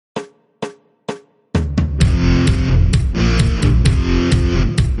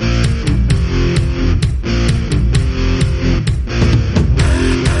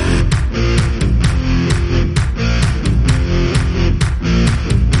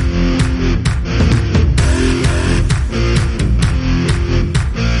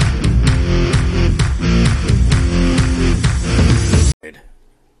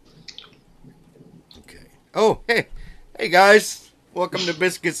guys, welcome to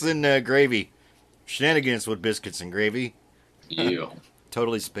Biscuits and Gravy. Shenanigans with Biscuits and Gravy. You.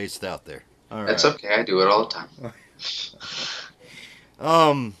 Totally spaced out there. All That's right. okay. I do it all the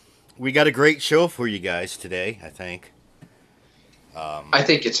time. We got a great show for you guys today, I think. I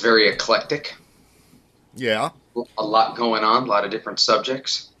think it's very eclectic. Yeah. A lot going on, a lot of different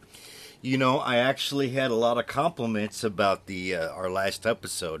subjects. You know, I actually had a lot of compliments about the our last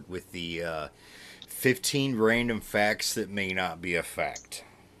episode with the 15 random facts that may not be a fact.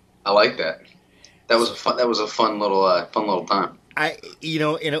 I like that. That was a fun. That was a fun little time. And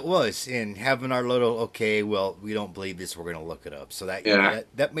it was, and having our little, okay, well, we don't believe this, we're going to look it up. So that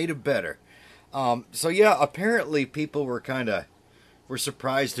made it better. Apparently people were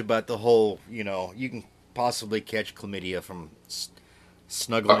surprised about the whole, you can possibly catch chlamydia from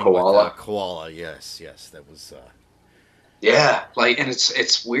snuggling with a koala. Yes, that was. Yeah, and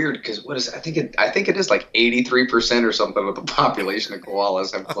it's weird because I think it is like 83% or something of the population of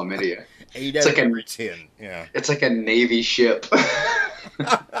koalas have chlamydia. 8 out of every 10. Yeah, it's like a Navy ship.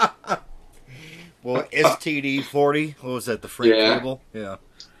 Well, STD 40. What was that? The freight table? Yeah.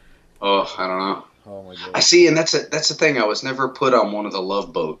 Oh, I don't know. Oh my god. I see, and that's the thing. I was never put on one of the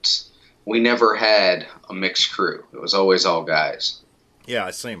love boats. We never had a mixed crew. It was always all guys. Yeah,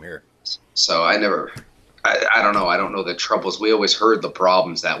 same here. So I never. I don't know. I don't know the troubles. We always heard the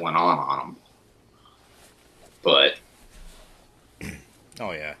problems that went on them. But.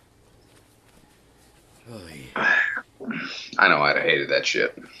 Oh, yeah. I know I'd have hated that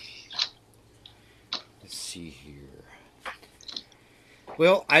shit. Let's see here.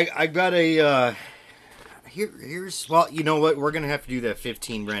 Well, I got a. Here's. Well, you know what? We're going to have to do that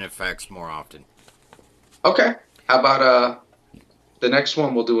 15 random facts more often. Okay. How about the next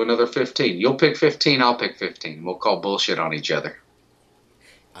one? We'll do another 15. You'll pick 15. I'll pick 15. We'll call bullshit on each other.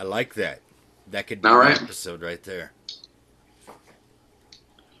 I like that. That could be an episode right there.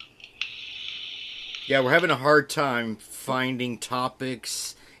 Yeah, we're having a hard time finding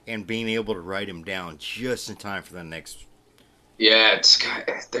topics and being able to write them down just in time for the next. Yeah,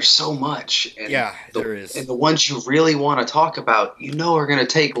 there's so much. And there is. And the ones you really want to talk about, are going to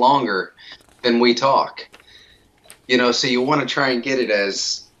take longer than we talk. So you want to try and get it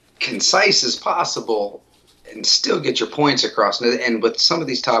as concise as possible and still get your points across. And with some of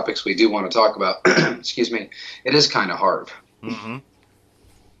these topics we do want to talk about, excuse me, it is kind of hard. Mm-hmm.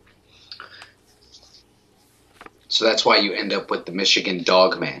 So that's why you end up with the Michigan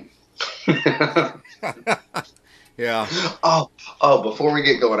Dog Man. Yeah. Oh, before we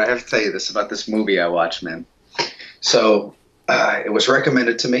get going, I have to tell you this about this movie I watched, man. So it was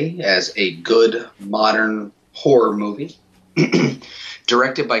recommended to me as a good modern horror movie.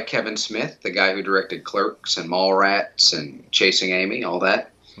 Directed by Kevin Smith, the guy who directed Clerks and Mallrats and Chasing Amy, all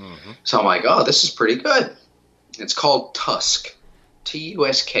that. Mm-hmm. So I'm like, oh, this is pretty good. It's called Tusk.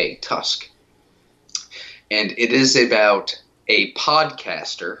 Tusk. Tusk. And it is about a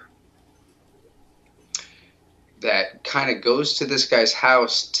podcaster that kind of goes to this guy's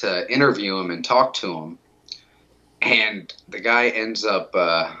house to interview him and talk to him. And the guy ends up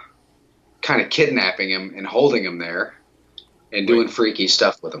kind of kidnapping him and holding him there and doing freaky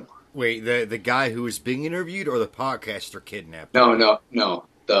stuff with him. Wait, the guy who was being interviewed or the podcaster kidnapped him? No.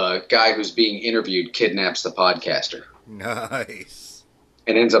 The guy who's being interviewed kidnaps the podcaster. Nice.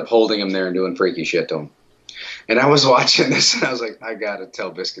 And ends up holding him there and doing freaky shit to him. And I was watching this, and I was like, I gotta tell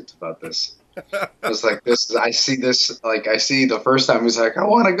Biscuits about this. I was like, I see the first time he's like, I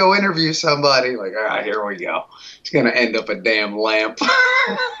want to go interview somebody. Like, all right, here we go. It's gonna end up a damn lamp.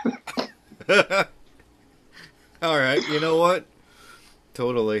 All right, you know what?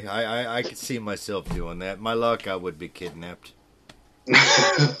 Totally, I could see myself doing that. My luck, I would be kidnapped.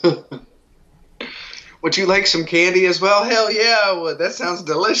 Would you like some candy as well? Hell yeah, I would. That sounds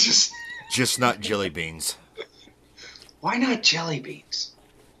delicious. Just not jelly beans. Why not jelly beans?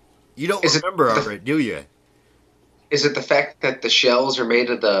 You don't remember already, do you? Is it the fact that the shells are made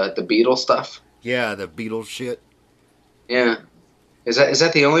of the beetle stuff? Yeah, the beetle shit. Yeah. Is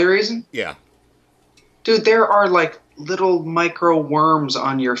that the only reason? Yeah. Dude, there are like little micro worms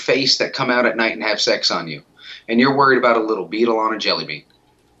on your face that come out at night and have sex on you. And you're worried about a little beetle on a jelly bean.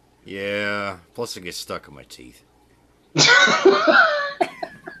 Yeah. Plus it gets stuck in my teeth.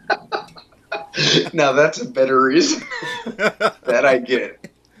 Now that's a better reason. That I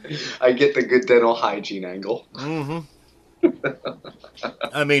get. I get the good dental hygiene angle. Mm-hmm.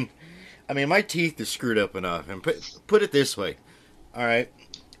 I mean, my teeth are screwed up enough. And put it this way, all right.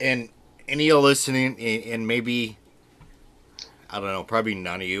 And any of you listening, and maybe I don't know, probably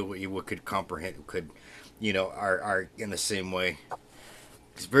none of you could comprehend, are in the same way.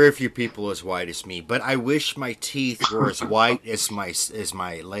 There's very few people as white as me, but I wish my teeth were as white as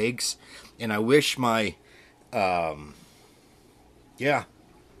my legs, and I wish my yeah,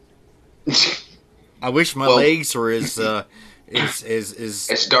 I wish my Well, legs were as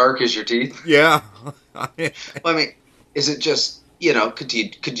dark as your teeth. yeah. Well, I mean, is it just could you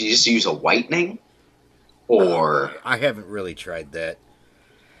just use a whitening or I haven't really tried that.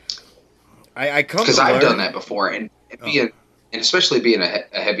 I come because to I've done learn. that before, and Oh, being and especially being a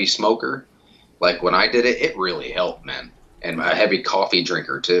heavy smoker, like when I did it, it really helped, man. And a heavy coffee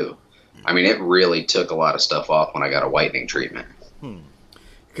drinker too. I mean, it really took a lot of stuff off when I got a whitening treatment.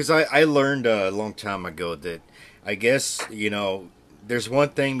 because I learned a long time ago that I guess there's one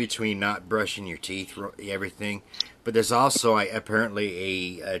thing between not brushing your teeth, everything, but there's also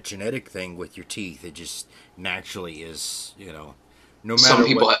apparently a genetic thing with your teeth. It just naturally is, no Some matter what.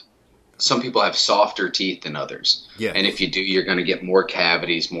 people have, some people have softer teeth than others, and Yes. if you do, you're going to get more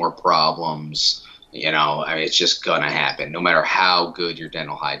cavities, more problems. I mean, it's just going to happen. No matter how good your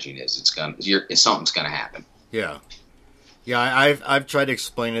dental hygiene is, something's going to happen. Yeah. Yeah. I've tried to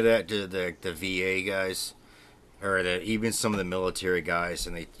explain that to the VA guys, or even some of the military guys,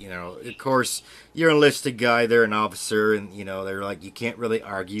 and they, of course, you're an enlisted guy, they're an officer, and they're like, you can't really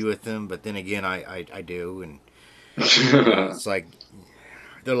argue with them, but then again, I do, and it's like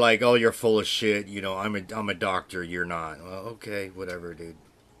they're like, oh, you're full of shit, I'm a doctor, you're not. Well, okay, whatever, dude.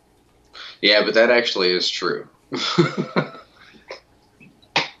 Yeah, but that actually is true.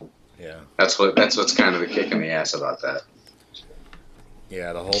 Yeah. That's what's kind of the kick in the ass about that.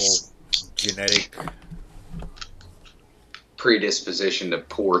 Yeah, the whole genetic. Predisposition to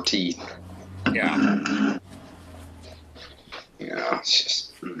poor teeth. Yeah. It's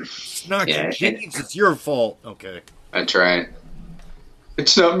just It's not your yeah. And genes, it's your fault. Okay. that's right.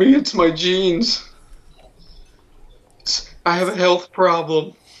 It's not me. It's my genes. I have a health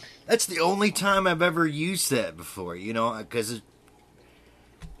problem. That's the only time I've ever used that before, because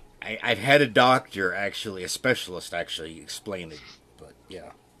I've had a doctor, actually, a specialist, actually explain it. But,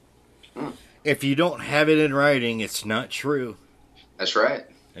 yeah. Hmm. If you don't have it in writing, it's not true. That's right.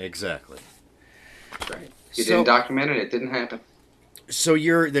 Exactly. That's right. You So, didn't document it. It didn't happen. so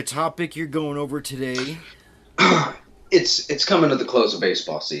the topic you're going over today. It's coming to the close of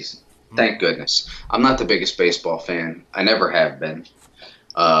baseball season. Hmm. Thank goodness. I'm not the biggest baseball fan. I never have been.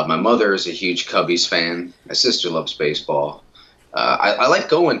 My mother is a huge Cubbies fan. My sister loves baseball. I like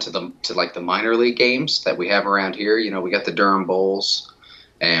going to like the minor league games that we have around here. We got the Durham Bowls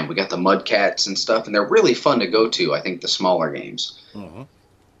and we got the Mudcats and stuff, and they're really fun to go to. I think the smaller games. Uh-huh.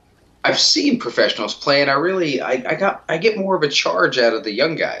 I've seen professionals play, and I get more of a charge out of the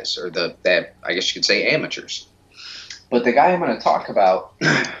young guys or that I guess you could say amateurs. But the guy I'm going to talk about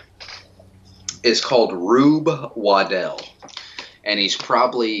is called Rube Waddell, and he's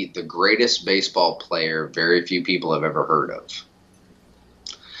probably the greatest baseball player very few people have ever heard of.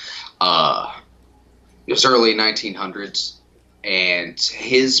 It was early 1900s, and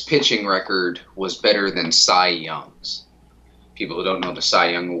his pitching record was better than Cy Young's. People who don't know the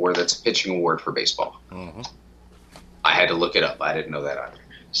Cy Young Award, that's a pitching award for baseball. Uh-huh. I had to look it up. I didn't know that either.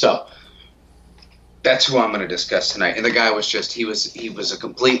 So that's who I'm going to discuss tonight. And the guy was he was a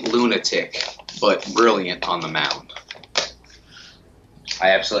complete lunatic, but brilliant on the mound.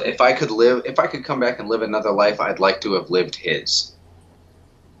 If I could come back and live another life, I'd like to have lived his.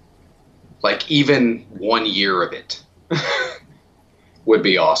 Like even 1 year of it would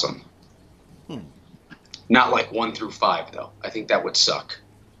be awesome. Not like 1 through 5 though. I think that would suck.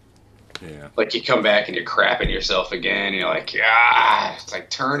 Yeah. Like you come back and you're crapping yourself again. You're like, it's like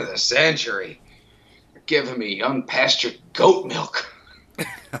turn of the century. You're giving me unpastured goat milk.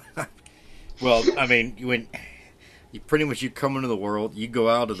 Well, I mean, you pretty much, you come into the world, you go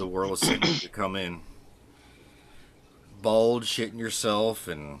out of the world as soon as you come in. Bald, shitting yourself,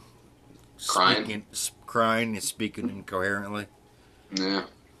 and crying and speaking incoherently. Yeah.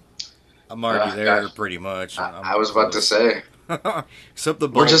 I'm already there, pretty much. I was about to say. Except the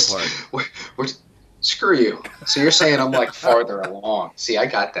bald part. We're screw you. So you're saying I'm like farther along. See, I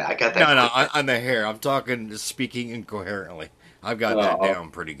got that. No, on the hair. I'm talking speaking incoherently. I've got that down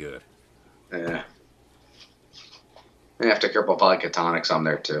pretty good. Yeah. I have to care about vodka tonics on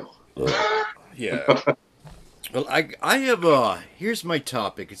there too. Yeah. Well, I have here's my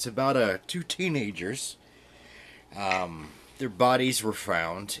topic. It's about two teenagers. Their bodies were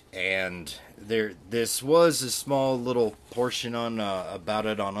found, and this was a small little portion on about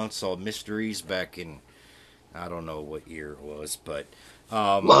it on Unsolved Mysteries back in, I don't know what year it was, but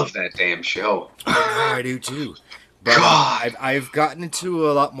love that damn show. I do too. But I've gotten into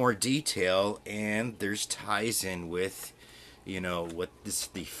a lot more detail, and there's ties in with what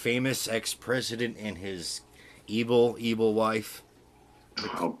the famous ex-president and his evil wife,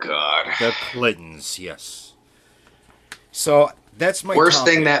 Oh God. the Clintons. Yes. So that's my Worst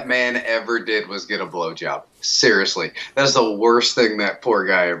thing topic. that man ever did was get a blowjob. Seriously, that's the worst thing that poor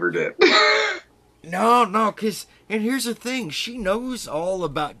guy ever did. No, and here's the thing: she knows all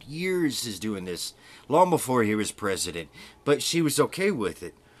about years is doing this long before he was president, but she was okay with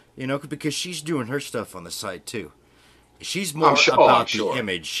it, because she's doing her stuff on the side too. She's more I'm about the sure.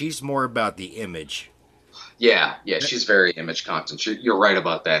 image. She's more about the image. Yeah, she's very image conscious. You're right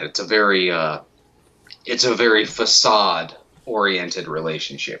about that. It's a very facade oriented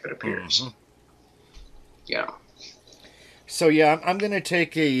relationship. It appears. Mm-hmm. Yeah. So yeah, I'm gonna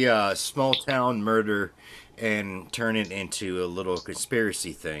take a small town murder and turn it into a little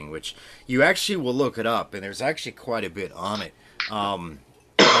conspiracy thing, which you actually will look it up, and there's actually quite a bit on it.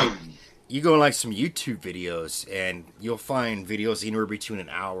 Like you go like some YouTube videos, and you'll find videos anywhere between an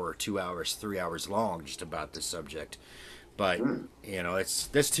hour, 2 hours, 3 hours long, just about this subject. But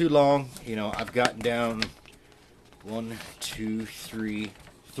that's too long. I've gotten down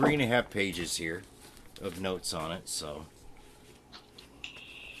 3.5 pages here of notes on it, so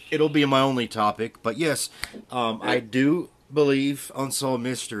it'll be my only topic. But yes, I do believe unsolved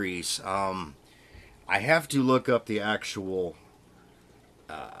mysteries. I have to look up the actual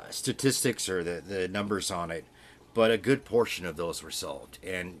statistics or the numbers on it, but a good portion of those were solved,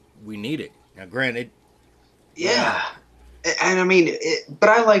 and we need it. Now, granted, Yeah. And I mean, but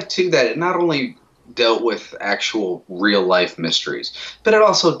I like too that it not only dealt with actual real life mysteries, but it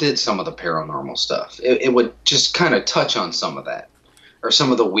also did some of the paranormal stuff. It would just kind of touch on some of that, or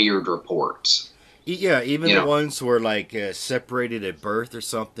some of the weird reports. yeah, even You the know. ones where like separated at birth or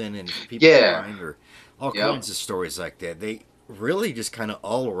something, and people Yeah. dying, or all Yep. kinds of stories like that. They really just kind of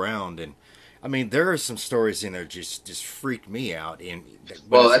all around, and I mean, there are some stories in there just freaked me out, and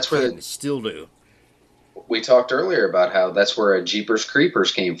Well, as a that's where kid, they still do. we talked earlier about how that's where Jeepers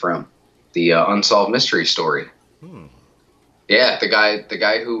Creepers came from, the unsolved mystery story. Hmm. Yeah, the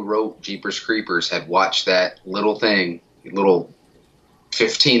guy who wrote Jeepers Creepers had watched that little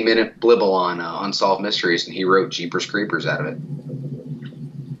 15-minute blibble on unsolved mysteries, and he wrote Jeepers Creepers out of it.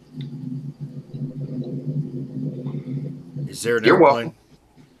 Is there an You're airplane? welcome.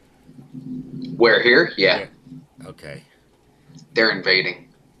 Where here? Yeah, Okay. they're invading,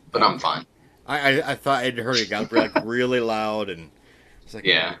 but I'm fine. I thought I'd heard it got like really loud, and it's like,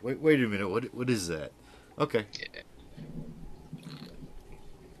 Yeah. wait a minute, what is that? Okay.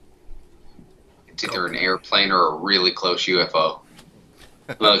 It's either an airplane or a really close UFO.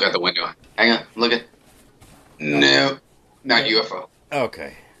 Look out the window. Hang on, look at. No, not UFO.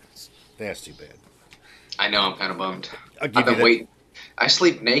 Okay. That's too bad. I know, I'm kind of bummed. I'll I've give you been that. waiting. I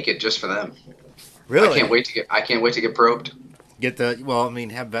sleep naked just for them. Really? I can't wait to get probed.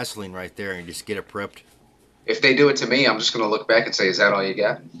 Have Vaseline right there and just get it prepped. If they do it to me, I'm just gonna look back and say, "Is that all you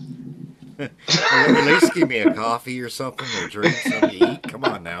got?" Or at least give me a coffee or something, or drink, something to eat. Come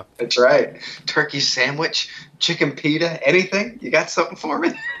on now. That's right. Turkey sandwich, chicken pita, anything? You got something for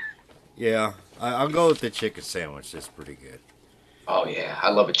me? Yeah, I'll go with the chicken sandwich. That's pretty good. Oh yeah, I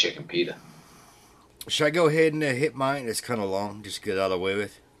love a chicken pita. Should I go ahead and hit mine? It's kind of long. Just get out of the way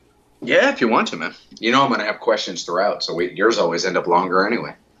with. Yeah, if you want to, man. You know I'm gonna have questions throughout, so yours always end up longer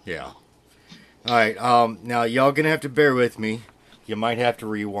anyway. Yeah. All right. Now y'all gonna have to bear with me. You might have to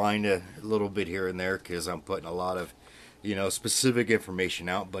rewind a little bit here and there because I'm putting a lot of, specific information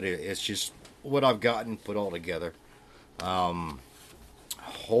out. But it's just what I've gotten put all together.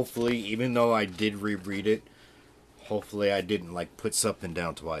 Hopefully, even though I did reread it, hopefully I didn't like put something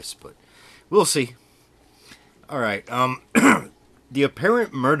down twice. But we'll see. All right. The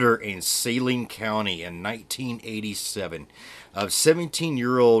apparent murder in Saline County in 1987 of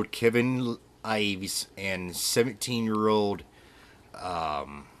 17-year-old Kevin Ives and 17-year-old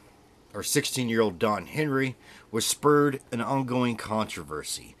or 16-year-old Don Henry was spurred an ongoing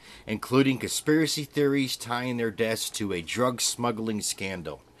controversy, including conspiracy theories tying their deaths to a drug smuggling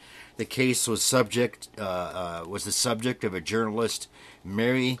scandal. The case was the subject of a journalist,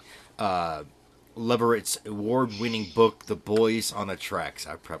 Mary Leverett's award-winning book, The Boys on the Tracks.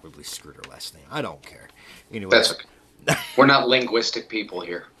 I probably screwed her last name. I don't care. Anyway, That's okay. We're not linguistic people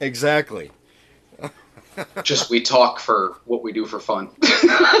here. Exactly. Just we talk for what we do for fun.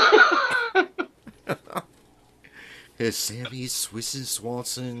 Sammy, Swiss and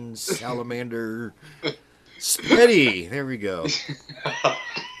Swanson, Salamander, Spetty. There we go.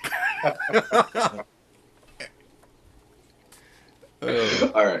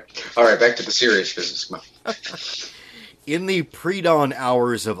 All right. Back to the serious business. In the pre-dawn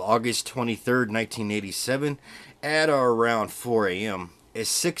hours of August 23rd, 1987, At or around 4 a.m., a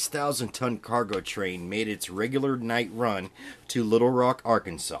 6,000-ton cargo train made its regular night run to Little Rock,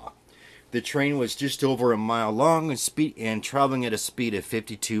 Arkansas. The train was just over a mile long and traveling at a speed of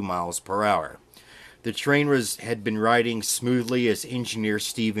 52 miles per hour. The train had been riding smoothly as engineer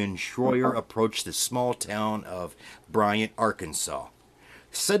Stephen Schroyer approached the small town of Bryant, Arkansas.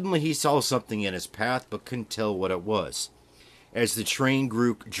 Suddenly he saw something in his path but couldn't tell what it was. As the train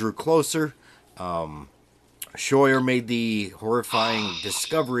drew closer, Schroyer made the horrifying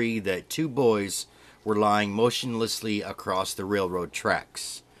discovery that two boys were lying motionlessly across the railroad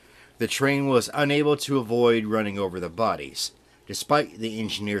tracks. The train was unable to avoid running over the bodies. Despite the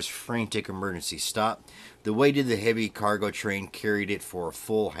engineer's frantic emergency stop, the weight of the heavy cargo train carried it for a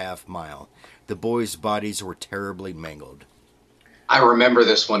full half mile. The boys' bodies were terribly mangled. I remember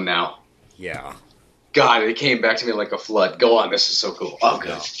this one now. Yeah. God, it came back to me like a flood. Go on, this is so cool. Oh,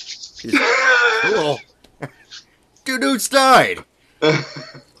 good. Cool. Two dudes died.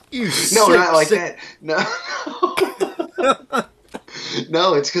 You no, not like that. No.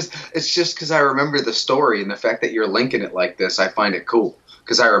 No, it's just because I remember the story, and the fact that you're linking it like this, I find it cool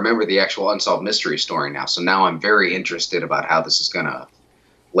because I remember the actual Unsolved Mystery story now. So now I'm very interested about how this is gonna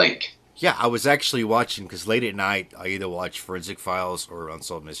link. Yeah, I was actually watching because late at night I either watch Forensic Files or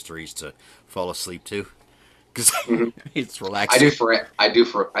Unsolved Mysteries to fall asleep to because it's relaxing. I do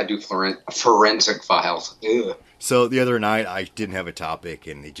Forensic Files. Ugh. So the other night I didn't have a topic,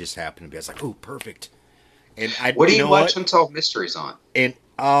 and it just happened to be. I was like, "Oh, perfect." And what do you watch Unsolved Mysteries on? And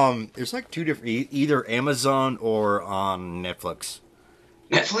there's like two different, either Amazon or on Netflix.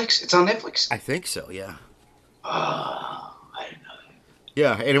 Netflix? It's on Netflix. I think so. Yeah. I didn't know that.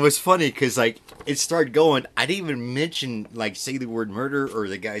 Yeah, and it was funny because like it started going. I didn't even mention say the word murder or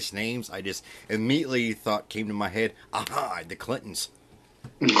the guy's names. I just immediately came to my head. Aha, the Clintons.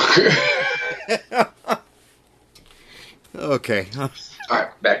 Okay. All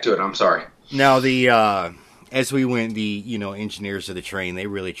right, back to it. I'm sorry. Now as we went, the engineers of the train, they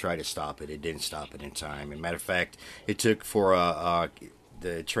really tried to stop it. It didn't stop it in time. As a matter of fact, it took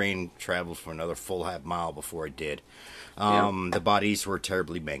the train traveled for another full half mile before it did. The bodies were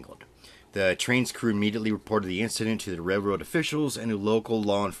terribly mangled. The train's crew immediately reported the incident to the railroad officials and to local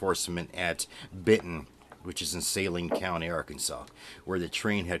law enforcement at Benton, which is in Saline County, Arkansas, where the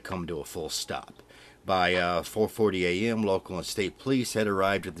train had come to a full stop. By 4:40 a.m., local and state police had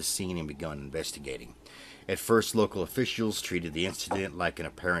arrived at the scene and begun investigating. At first, local officials treated the incident like an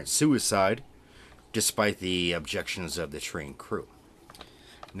apparent suicide, despite the objections of the train crew.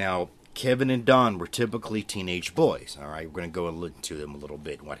 Now, Kevin and Don were typically teenage boys. All right, we're going to go and look into them a little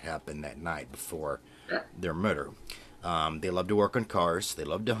bit and what happened that night before their murder. They loved to work on cars. They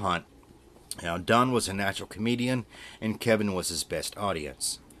loved to hunt. Now, Don was a natural comedian, and Kevin was his best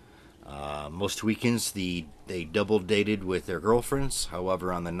audience. Most weekends, they double dated with their girlfriends.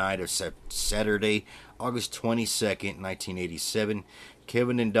 However, on the night of Saturday, August 22nd, 1987,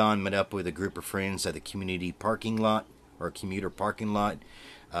 Kevin and Don met up with a group of friends at the commuter parking lot,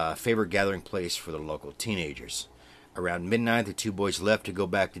 favorite gathering place for the local teenagers. Around midnight, the two boys left to go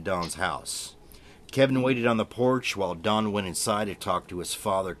back to Don's house. Kevin waited on the porch while Don went inside to talk to his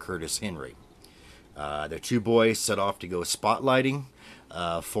father, Curtis Henry. The two boys set off to go spotlighting,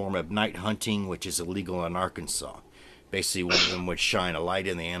 a form of night hunting which is illegal in Arkansas. Basically, one of them would shine a light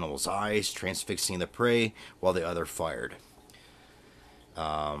in the animal's eyes, transfixing the prey, while the other fired.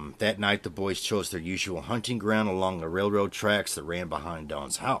 That night, the boys chose their usual hunting ground along the railroad tracks that ran behind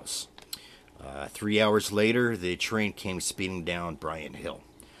Don's house. 3 hours later, the train came speeding down Bryant Hill.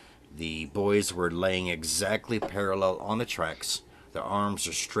 The boys were laying exactly parallel on the tracks. Their arms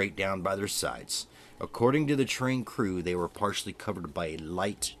are straight down by their sides. According to the train crew, they were partially covered by a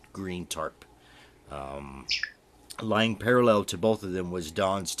light green tarp. Lying parallel to both of them was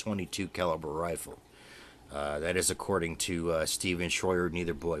Don's .22 caliber rifle. That is according to Stephen Schroyer.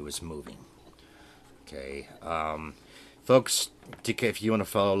 Neither boy was moving. Okay, folks, if you want to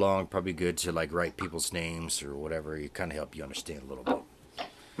follow along, probably good to write people's names or whatever. It kind of help you understand a little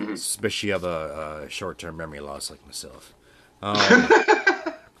bit, especially if you have a short-term memory loss like myself.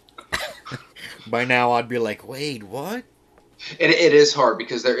 By now, I'd be like, wait, what? It is hard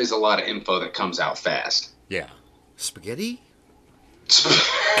because there is a lot of info that comes out fast. Yeah. Spaghetti?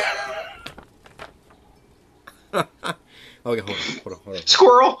 Okay, hold on.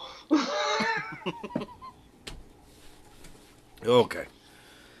 Squirrel! Okay.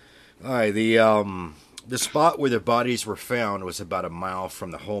 Alright, the spot where the bodies were found was about a mile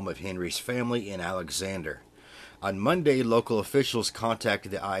from the home of Henry's family in Alexander. On Monday, local officials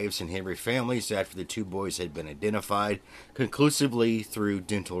contacted the Ives and Henry families after the two boys had been identified conclusively through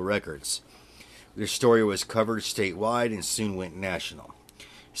dental records. Their story was covered statewide and soon went national.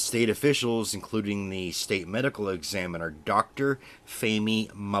 State officials, including the state medical examiner Dr.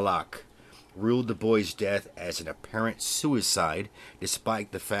 Fahmy Malak, ruled the boy's death as an apparent suicide,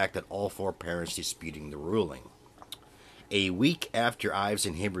 despite the fact that all four parents disputing the ruling. A week after Ives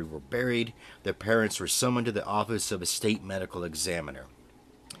and Henry were buried, the parents were summoned to the office of a state medical examiner.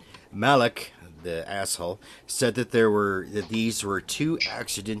 Malak, the asshole, said that these were two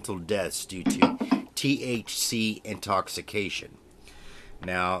accidental deaths due to THC intoxication.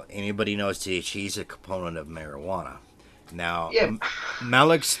 Now, anybody knows THC is a component of marijuana. Now, Yeah.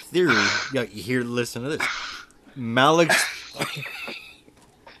 Malak's theory. Listen to this. Malak's.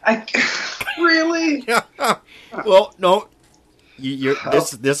 Really? Well, no.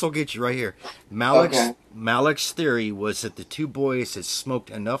 This will get you right here. Okay. Malak's theory was that the two boys had smoked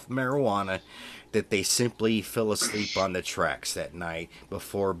enough marijuana that they simply fell asleep on the tracks that night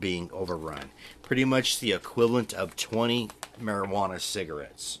before being overrun. Pretty much the equivalent of 20 marijuana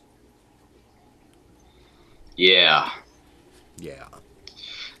cigarettes. Yeah. Yeah.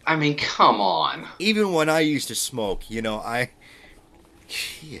 I mean, come on. Even when I used to smoke,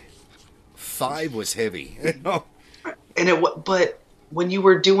 five was heavy. But when you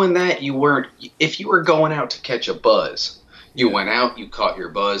were doing that, you weren't. If you were going out to catch a buzz, you went out, you caught your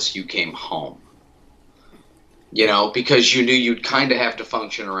buzz, you came home. Because you knew you'd kind of have to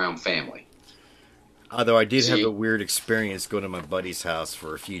function around family. Although I did have a weird experience going to my buddy's house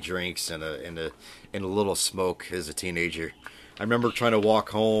for a few drinks and a little smoke as a teenager. I remember trying to walk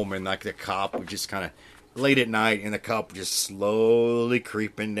home and like the cop would just kind of late at night and the cop would just slowly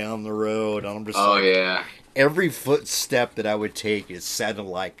creeping down the road. And I'm just Yeah. Every footstep that I would take, it sounded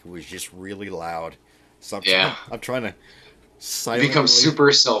like it was just really loud. So I'm trying to silently become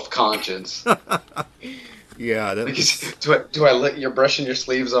super self-conscious. Yeah. You're brushing your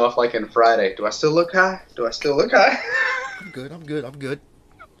sleeves off like in Friday. Do I still look high? I'm good.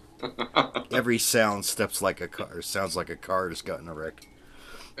 Every sound sounds like a car just got in a wreck.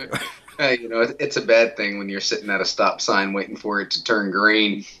 Hey, it's a bad thing when you're sitting at a stop sign waiting for it to turn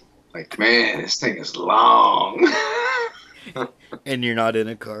green. Like, man, this thing is long. And you're not in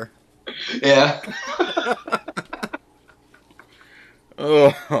a car. Yeah.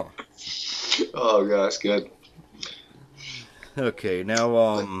 Oh. Oh gosh, good. Okay,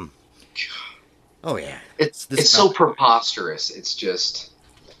 now oh yeah. It's so preposterous. It's just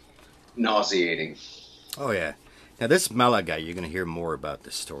nauseating. Oh yeah. Now this Malak guy, you're gonna hear more about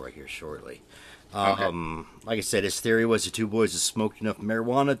this story here shortly. Okay. Like I said, his theory was the two boys had smoked enough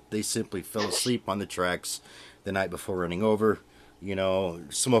marijuana, they simply fell asleep on the tracks the night before running over,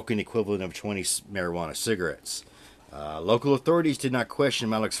 smoking the equivalent of 20 marijuana cigarettes. Local authorities did not question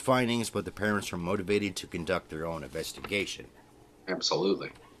Malak's findings, but the parents were motivated to conduct their own investigation.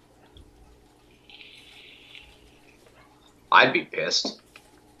 Absolutely. I'd be pissed.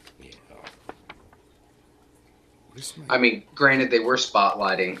 Yeah. I mean, granted, they were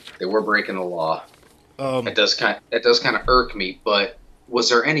spotlighting, they were breaking the law. It does kind of irk me. But was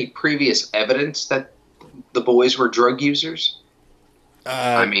there any previous evidence that the boys were drug users?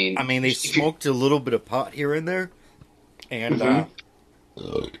 I mean, they smoked a little bit of pot here and there, and.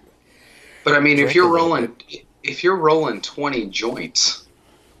 But I mean, if you're rolling 20 joints,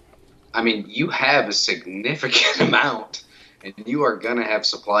 I mean, you have a significant amount, and you are gonna have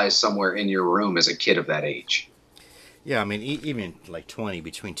supplies somewhere in your room as a kid of that age. Yeah, I mean, even like 20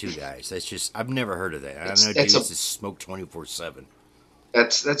 between two guys. That's just, I've never heard of that. I know dudes that smoke 24/7.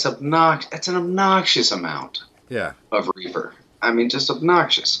 That's obnoxious. That's an obnoxious amount. Yeah. Of reefer. I mean, just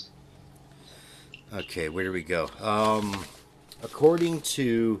obnoxious. Okay, where do we go? According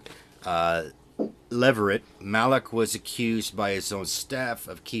to Leverett, Malak was accused by his own staff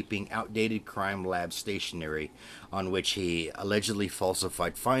of keeping outdated crime lab stationery on which he allegedly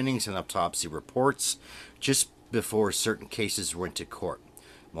falsified findings and autopsy reports just before certain cases went to court.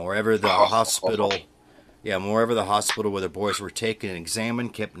 Moreover, the hospital where the boys were taken and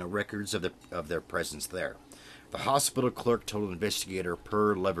examined kept no records of their presence there. The hospital clerk told an investigator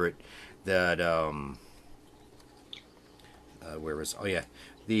per Leverett that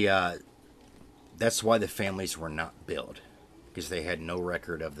that's why the families were not billed, because they had no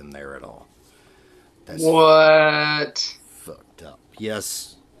record of them there at all. That's what? Fucked up.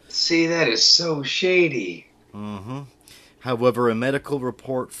 Yes. See, that is so shady. Mm-hmm. However, a medical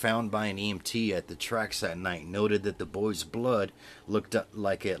report found by an EMT at the tracks that night noted that the boys' blood looked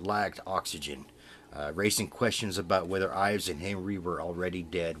like it lacked oxygen, raising questions about whether Ives and Henry were already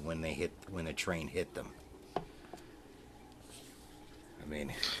dead when the train hit them.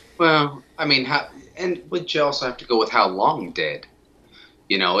 But you also have to go with how long dead.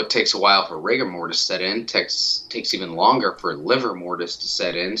 it takes a while for rigor mortis to set in. Takes even longer for liver mortis to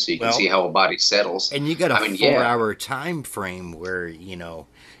set in, so you can see Well, how a body settles. and you got a I mean, four yeah, hour time frame where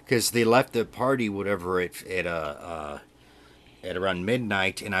because they left the party whatever at around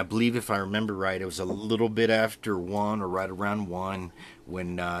midnight, and I believe if I remember right, it was a little bit after 1 or right around 1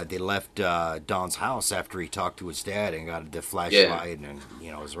 when they left Don's house after he talked to his dad and got the yeah, flashlight and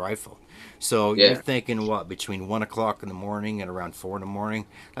his rifle. So you're yeah. thinking what, between 1 o'clock in the morning and around 4 in the morning?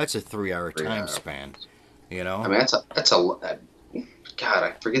 That's a 3 hour Three time hours. span. I mean, God,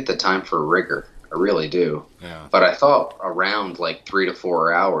 I forget the time for rigor. I really do. Yeah. But I thought around like 3 to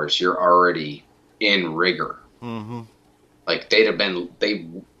 4 hours, you're already in rigor. Mm-hmm. Like they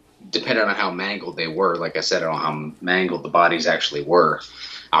depending on how mangled they were. Like I said, I don't know how mangled the bodies actually were.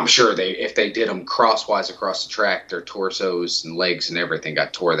 I'm sure if they did them crosswise across the track, their torsos and legs and everything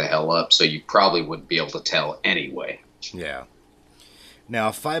got tore the hell up. So you probably wouldn't be able to tell anyway. Yeah.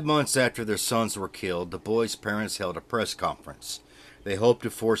 Now, 5 months after their sons were killed, the boys' parents held a press conference. They hoped to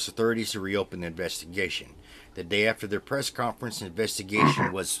force authorities to reopen the investigation. The day after their press conference, the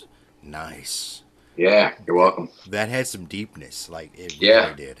investigation was nice. Yeah, you're welcome. That had some deepness, like it really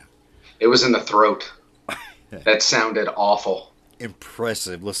Yeah, did. it was in the throat. That sounded awful.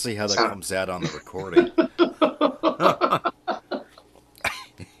 Impressive. Let's see how that Sound- comes out on the recording.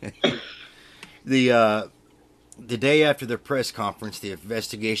 the the day after the press conference, the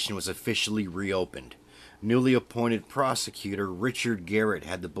investigation was officially reopened. Newly appointed prosecutor Richard Garrett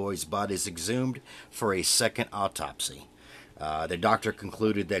had the boys' bodies exhumed for a second autopsy. The doctor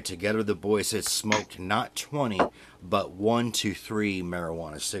concluded that together the boys had smoked not 20, but 1 to 3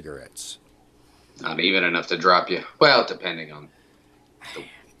 marijuana cigarettes. Not even enough to drop you. Well, depending on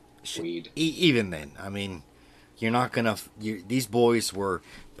the weed. Even then, I mean, you're not gonna. These boys were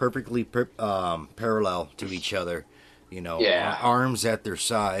perfectly parallel to each other. Yeah. Arms at their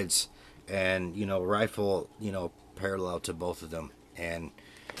sides, and rifle, parallel to both of them. And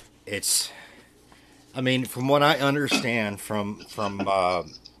it's, I mean, from what I understand from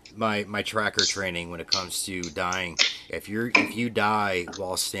my tracker training when it comes to dying, if you die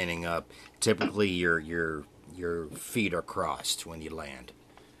while standing up, typically your feet are crossed when you land.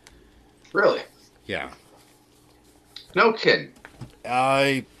 Really? Yeah. No kidding.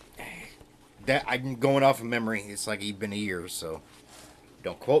 I that I'm going off of memory. It's like it's been a year, so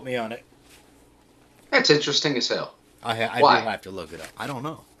don't quote me on it. That's interesting as hell. I do Why? have to look it up. I don't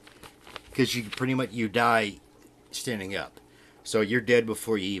know because you pretty much you die standing up, so you're dead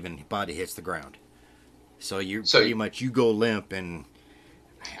before you even body hits the ground. So you So, pretty much you go limp, and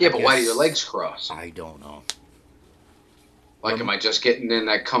yeah, I but why do your guess legs cross? I don't know. Like, am I just getting in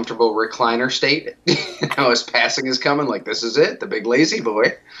that comfortable recliner state? His passing is coming. Like, this is it, the big lazy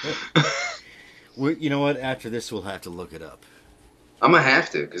boy. You know what? After this, we'll have to look it up. I'm gonna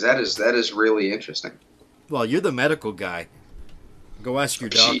have to because that is really interesting. Well, you're the medical guy. Go ask your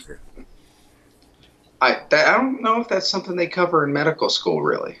Gee, doctor. I don't know if that's something they cover in medical school,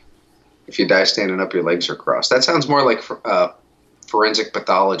 really. If you die standing up, your legs are crossed. That sounds more like forensic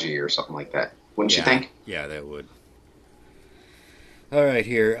pathology or something like that. Wouldn't you think? Yeah, that would. All right,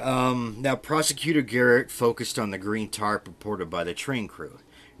 here. Now, Prosecutor Garrett focused on the green tarp reported by the train crew.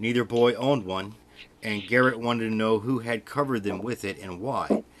 Neither boy owned one, and Garrett wanted to know who had covered them with it and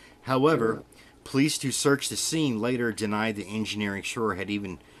why. However, police who searched the scene later denied the engineering Schroer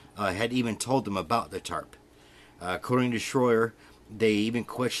had even told them about the tarp. According to Schroer, they even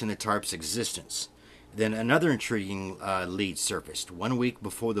questioned the tarp's existence. Then another intriguing lead surfaced. 1 week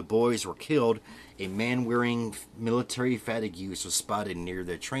before the boys were killed, a man wearing military fatigues was spotted near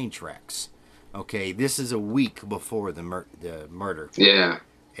the train tracks. Okay, this is a week before the murder. Yeah.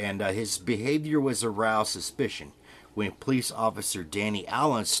 And his behavior was aroused suspicion. When police officer Danny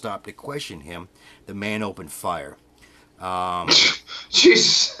Allen stopped to question him, the man opened fire.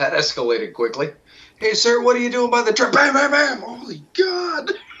 Jesus, that escalated quickly. Hey, sir, what are you doing by the truck? Bam, bam, bam! Holy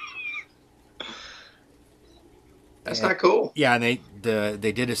God! That's not cool. Yeah, and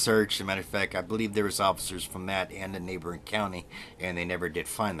they did a search. As a matter of fact, I believe there was officers from that and the neighboring county, and they never did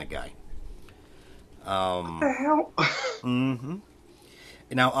find the guy. What the hell? Mm-hmm.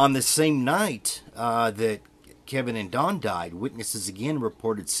 Now, on the same night that Kevin and Don died, witnesses again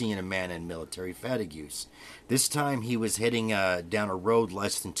reported seeing a man in military fatigues. This time, he was heading down a road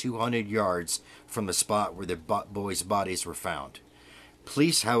less than 200 yards from the spot where the boys' bodies were found.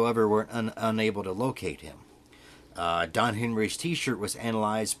 Police, however, were unable to locate him. Don Henry's T-shirt was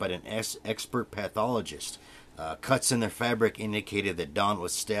analyzed by an expert pathologist. Cuts in the fabric indicated that Don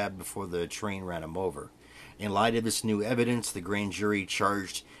was stabbed before the train ran him over. In light of this new evidence, the grand jury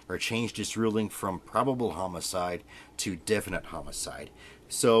changed its ruling from probable homicide to definite homicide.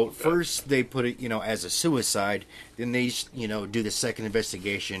 So Okay. first they put it, as a suicide. Then they, do the second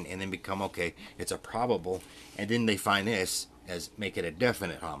investigation and then become okay. It's a probable, and then they find this as make it a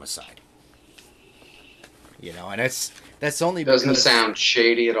definite homicide. And that's only Doesn't because. sound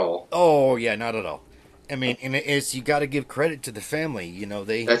shady at all. Oh yeah, not at all. I mean, and it's you got to give credit to the family.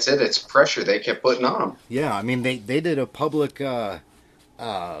 They. That's it. It's pressure they kept putting on them. Yeah, I mean they did a public uh,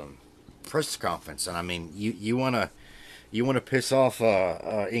 press conference, and I mean you wanna piss off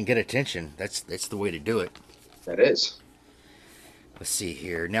and get attention. That's the way to do it. That is. Let's see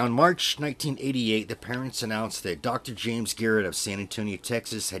here. Now, in March 1988, the parents announced that Dr. James Garrett of San Antonio,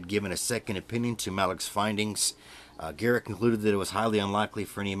 Texas, had given a second opinion to Malik's findings. Garrett concluded that it was highly unlikely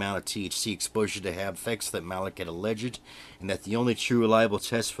for any amount of THC exposure to have effects that Malik had alleged, and that the only true reliable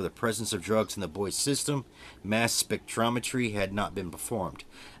test for the presence of drugs in the boy's system, mass spectrometry, had not been performed.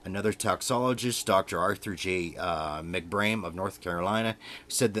 Another toxologist, Dr. Arthur J. McBrame of North Carolina,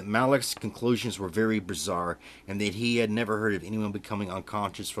 said that Malik's conclusions were very bizarre and that he had never heard of anyone becoming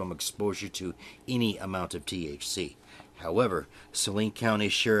unconscious from exposure to any amount of THC. However, Saline County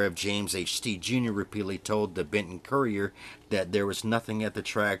Sheriff James H. Steed Jr. repeatedly told the Benton Courier that there was nothing at the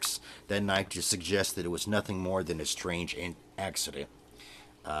tracks that night to suggest that it was nothing more than a strange accident.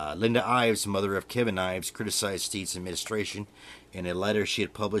 Linda Ives, mother of Kevin Ives, criticized Steed's administration in a letter she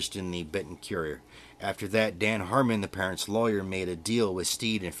had published in the Benton Courier. After that, Dan Harmon, the parents' lawyer, made a deal with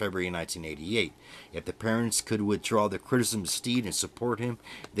Steed in February 1988. If the parents could withdraw their criticism of Steed and support him,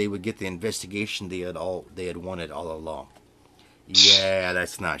 they would get the investigation they had wanted all along. Yeah,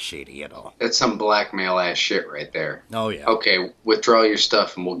 that's not shady at all. That's some blackmail ass shit right there. Oh yeah. Okay, withdraw your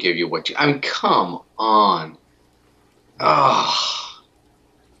stuff and we'll give you what you. I mean, come on. Oh.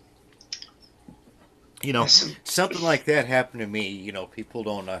 Something like that happened to me. People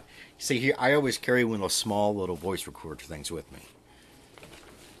don't. See here, I always carry one of those small little voice recorder things with me.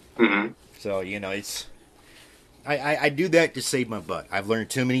 Mm-hmm. So it's. I do that to save my butt. I've learned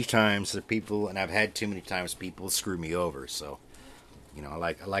too many times that people, and I've had too many times people screw me over. So, I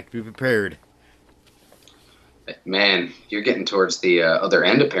like to be prepared. Man, you're getting towards the other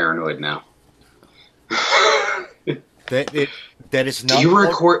end of paranoid now. That is not. Do you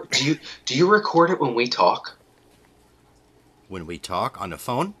record? Do you record it when we talk? When we talk on the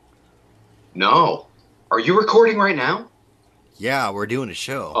phone? No. Are you recording right now? Yeah, we're doing a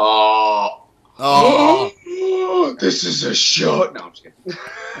show. Oh, this is a show. No, I'm just kidding.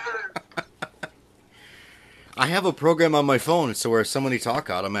 I have a program on my phone, so where if somebody talk,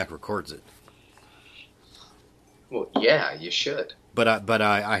 automatic records it. Well, yeah, you should. But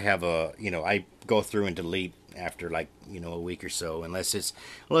I have I go through and delete after a week or so, unless it's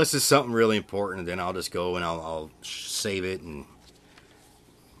something really important, then I'll just go and I'll save it, and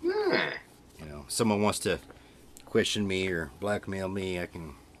someone wants to question me or blackmail me, I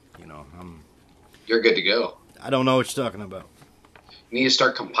can, You're good to go. I don't know what you're talking about. You need to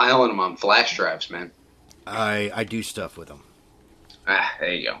start compiling them on flash drives, man. I do stuff with them.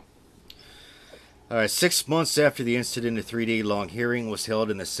 There you go. All right, 6 months after the incident, a 3-day-long hearing was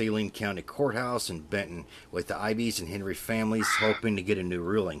held in the Saline County Courthouse in Benton, with the Ivies and Henry families hoping to get a new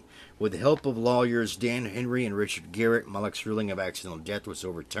ruling. With the help of lawyers Dan Henry and Richard Garrett, Malik's ruling of accidental death was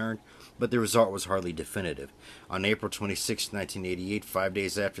overturned, but the result was hardly definitive. On April 26, 1988, 5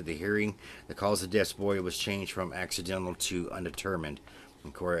 days after the hearing, the cause of death's boy was changed from accidental to undetermined.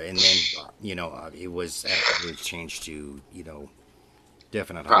 And then, it was afterwards changed to,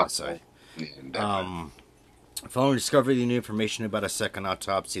 definite homicide. Following discovery of the new information about a second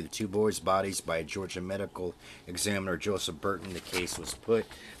autopsy of the two boys' bodies by a Georgia medical examiner, Joseph Burton, the case was put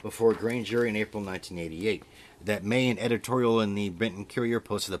before a grand jury in April 1988. That May, an editorial in the Benton Courier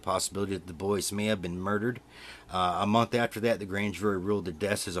posted the possibility that the boys may have been murdered. A month after that, the grand jury ruled the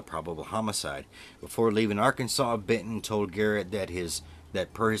deaths as a probable homicide. Before leaving Arkansas, Benton told Garrett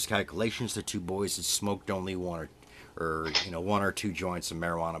that per his calculations, the two boys had smoked only one or two joints of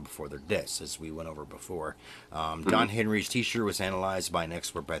marijuana before their deaths, as we went over before. Don Henry's T-shirt was analyzed by an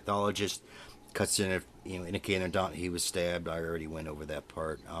expert pathologist. Cuts in, indicating that he was stabbed. I already went over that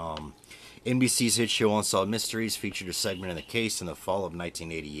part. NBC's hit show Unsolved Mysteries featured a segment in the case in the fall of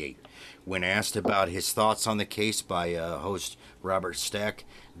 1988. When asked about his thoughts on the case by host Robert Stack,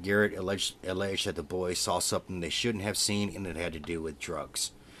 Garrett alleged that the boys saw something they shouldn't have seen, and it had to do with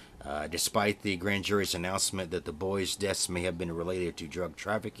drugs. Despite the grand jury's announcement that the boys' deaths may have been related to drug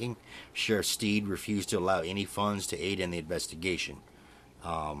trafficking, Sheriff Steed refused to allow any funds to aid in the investigation.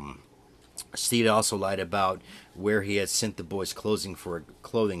 Steed also lied about where he had sent the boys' clothing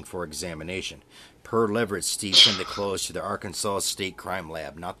for examination. Per Leverett, Steed sent the clothes to the Arkansas State Crime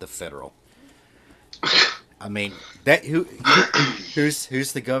Lab, not the federal. I mean,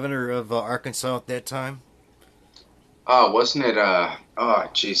 who's the governor of Arkansas at that time? Oh, wasn't it? Oh,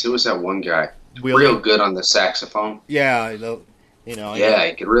 jeez, who was that one guy? Real Willie. good on the saxophone. Yeah, I know. Yeah,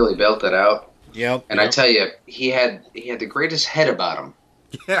 he could really belt it out. Yep, And I yep. tell you, he had the greatest head about him.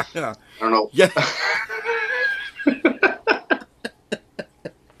 Yeah, yeah, I don't know. yeah.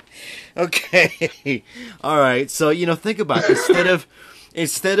 Okay. All right. So, think about it.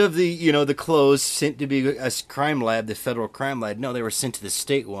 Instead of the the clothes sent to be a crime lab, the federal crime lab, no, they were sent to the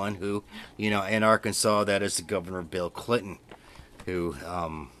state one, who, in Arkansas, that is the governor Bill Clinton, who,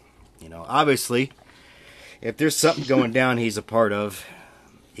 obviously, if there's something going down he's a part of,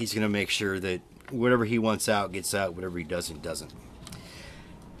 he's going to make sure that whatever he wants out gets out, whatever he doesn't.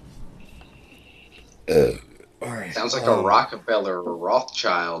 All right. Sounds like a Rockefeller or a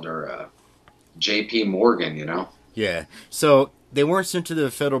Rothschild or a J.P. Morgan, you know? Yeah. So they weren't sent to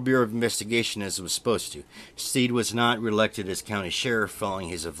the Federal Bureau of Investigation as it was supposed to. Steed was not reelected as county sheriff following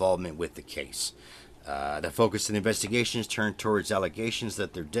his involvement with the case. The focus of the investigations turned towards allegations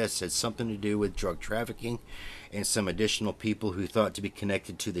that their deaths had something to do with drug trafficking, and some additional people who thought to be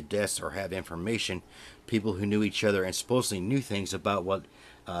connected to the deaths or have information, people who knew each other and supposedly knew things about what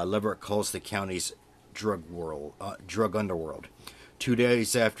Leverett calls the county's drug underworld. 2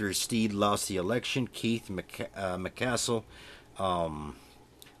 days after Steed lost the election, Keith McCassell,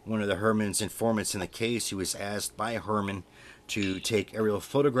 one of the Herman's informants in the case, who was asked by Herman to take aerial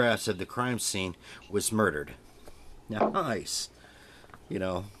photographs of the crime scene, was murdered. Nice.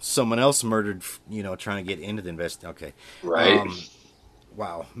 Someone else murdered, trying to get into the investigation. Okay. Right.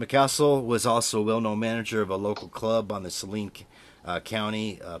 Wow. McCassell was also a well-known manager of a local club on the Saline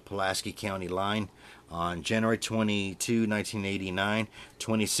County, Pulaski County line. On January 22, 1989,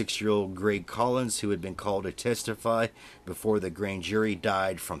 26-year-old Greg Collins, who had been called to testify before the grand jury,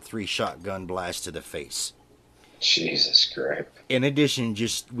 died from 3 shotgun blasts to the face. Jesus Christ. In addition,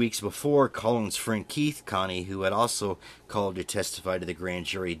 just weeks before, Collins' friend Keith Connie, who had also called to testify to the grand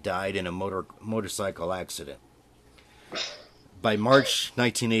jury, died in a motorcycle accident. By March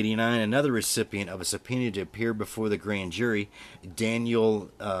 1989, another recipient of a subpoena to appear before the grand jury,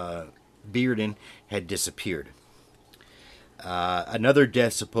 Daniel Bearden, had disappeared. Another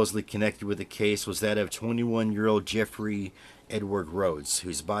death supposedly connected with the case was that of 21-year-old Jeffrey Edward Rhodes,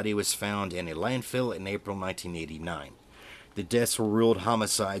 whose body was found in a landfill in April 1989. The deaths were ruled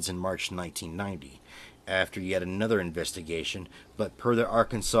homicides in March 1990, after yet another investigation, but per the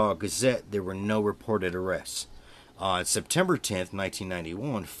Arkansas Gazette, there were no reported arrests. On September 10th,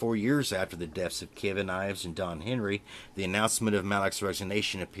 1991, 4 years after the deaths of Kevin Ives and Don Henry, the announcement of Malek's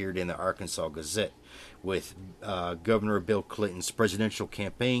resignation appeared in the Arkansas Gazette, with Governor Bill Clinton's presidential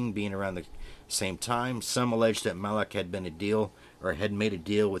campaign being around the same time. Some alleged that Malek had made a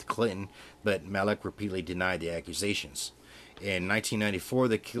deal with Clinton, but Malek repeatedly denied the accusations. In 1994,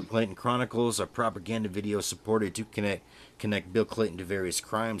 the Clinton Chronicles, a propaganda video supported to connect Bill Clinton to various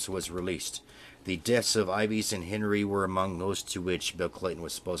crimes, was released. The deaths of Ives and Henry were among those to which Bill Clinton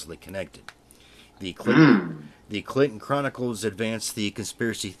was supposedly connected. The Clinton Chronicles advanced the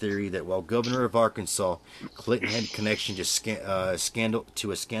conspiracy theory that while governor of Arkansas, Clinton had connection to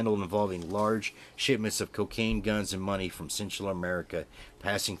a scandal involving large shipments of cocaine, guns, and money from Central America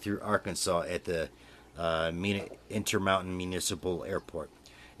passing through Arkansas at the Intermountain Municipal Airport.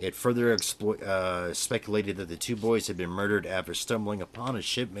 It further speculated that the two boys had been murdered after stumbling upon a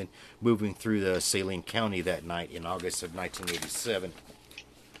shipment moving through the Saline County that night in August of 1987.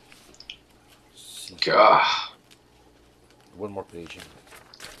 God. One more page.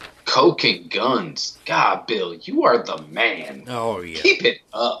 Coke and guns. God, Bill, you are the man. Oh, yeah. Keep it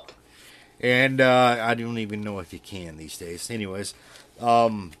up. And I don't even know if you can these days. Anyways.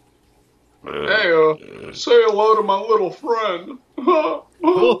 Hey, say hello to my little friend. Oh,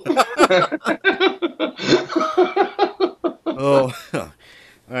 all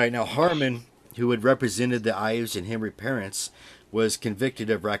right. Now, Harmon, who had represented the Ives and Henry parents, was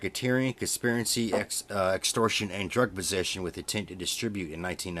convicted of racketeering, conspiracy, extortion, and drug possession with intent to distribute in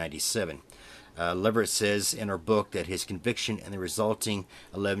 1997. Leverett says in her book that his conviction and the resulting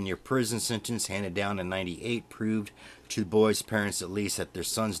 11-year prison sentence handed down in 1998 proved to the boys' parents at least that their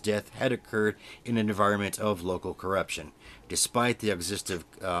son's death had occurred in an environment of local corruption. Despite the exhaustive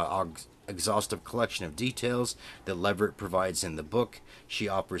collection of details that Leverett provides in the book, she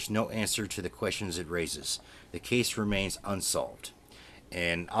offers no answer to the questions it raises. The case remains unsolved.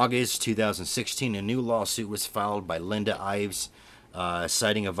 In August 2016, a new lawsuit was filed by Linda Ives,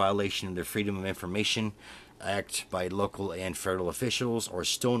 citing a violation of the Freedom of Information Act by local and federal officials, or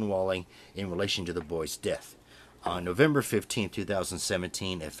stonewalling in relation to the boy's death. On November 15,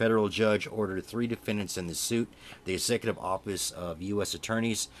 2017, a federal judge ordered 3 defendants in the suit, the Executive Office of U.S.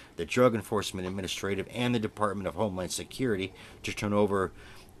 Attorneys, the Drug Enforcement Administrative, and the Department of Homeland Security, to turn over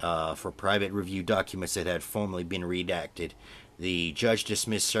for private review documents that had formerly been redacted. The judge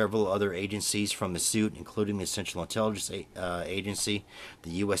dismissed several other agencies from the suit, including the Central Intelligence Agency, the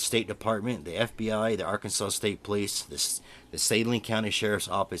U.S. State Department, the FBI, the Arkansas State Police, the Saline County Sheriff's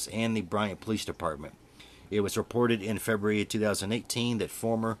Office, and the Bryant Police Department. It was reported in February 2018 that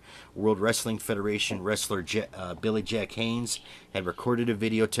former World Wrestling Federation wrestler Billy Jack Haynes had recorded a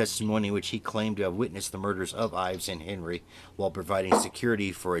video testimony in which he claimed to have witnessed the murders of Ives and Henry while providing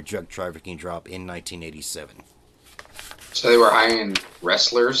security for a drug trafficking drop in 1987. So they were hiring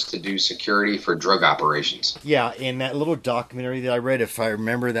wrestlers to do security for drug operations. Yeah, in that little documentary that I read, if I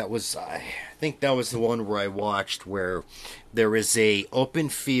remember, I think that was the one where I watched, where there was a open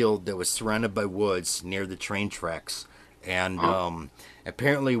field that was surrounded by woods near the train tracks, and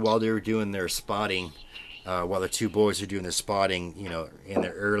apparently while they were doing their spotting, while the 2 boys were doing their spotting, in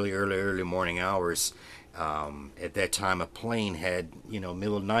the early morning hours, at that time a plane had,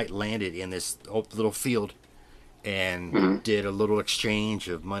 middle of the night landed in this little field and did a little exchange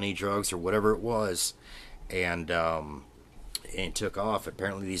of money, drugs, or whatever it was, and took off.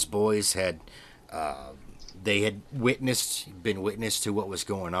 Apparently, these boys had they had been witness to what was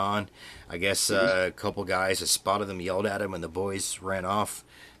going on. I guess a couple guys had spotted them, yelled at them, and the boys ran off.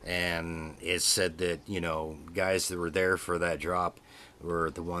 And it said that guys that were there for that drop were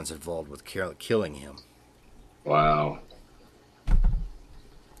the ones involved with killing him. Wow.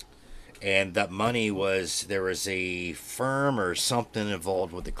 And that money there was a firm or something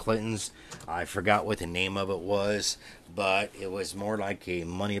involved with the Clintons. I forgot what the name of it was, but it was more like a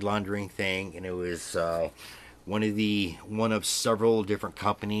money laundering thing, and it was one of several different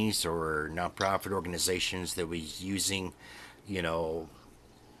companies or nonprofit organizations that was using,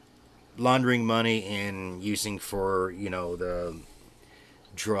 laundering money and using for, the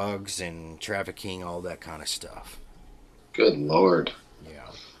drugs and trafficking, all that kind of stuff. Good Lord.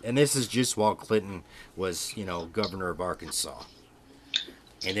 Yeah. And this is just while Clinton was, governor of Arkansas.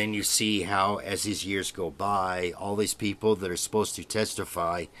 And then you see how, as these years go by, all these people that are supposed to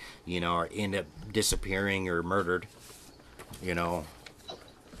testify, end up disappearing or murdered,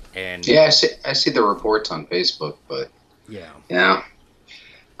 And yeah, I see the reports on Facebook, but yeah,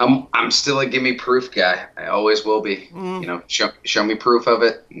 I'm still a give me proof guy. I always will be. Show me proof of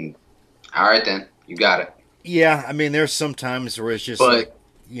it. And, all right, then you got it. Yeah, I mean, there's some times where it's just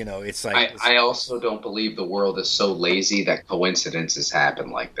it's like... I also don't believe the world is so lazy that coincidences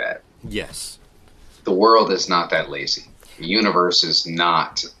happen like that. Yes. The world is not that lazy. The universe is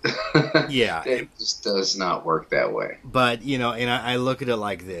not. Yeah. It just does not work that way. But, and I look at it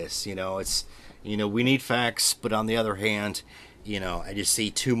like this, it's, we need facts, but on the other hand, I just see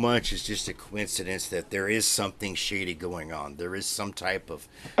too much as just a coincidence that there is something shady going on. There is some type of,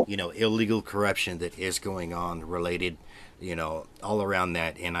 illegal corruption that is going on related, all around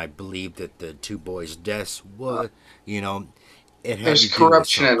that. And I believe that the 2 boys' deaths was, there's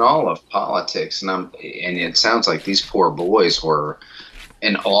corruption in all of politics. And it sounds like these poor boys were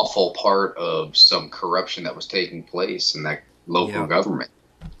an awful part of some corruption that was taking place in that local government.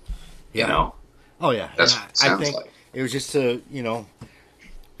 Yeah. Oh, yeah. That's what it sounds like. It was just a,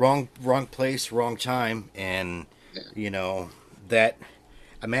 wrong place, wrong time, and, that,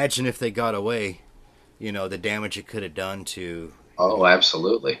 imagine if they got away, the damage it could have done to... Oh,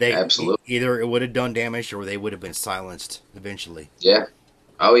 absolutely. Absolutely. Either it would have done damage or they would have been silenced eventually. Yeah.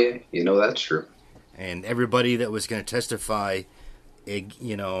 Oh, yeah. That's true. And everybody that was going to testify,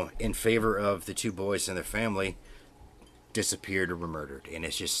 in favor of the 2 boys and their family disappeared or were murdered. And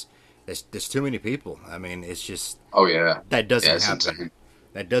it's just... There's too many people. I mean, it's just... Oh, yeah. That doesn't happen. Insane.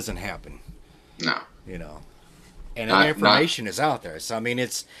 That doesn't happen. No. And the information is out there. So, I mean,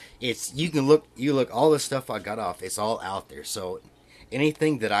 it's you look, all the stuff I got off, it's all out there. So,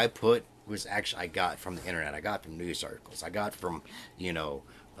 anything that I put was actually, I got from the internet. I got from news articles. I got from,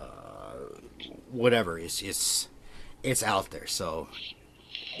 whatever. It's out there. So...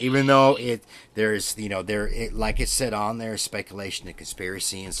 Even though there's like it said on there, speculation and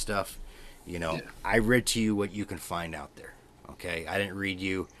conspiracy and stuff, I read to you what you can find out there. Okay, I didn't read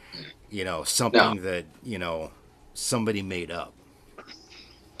you, something that somebody made up.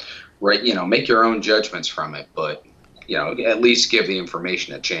 Right, make your own judgments from it, but at least give the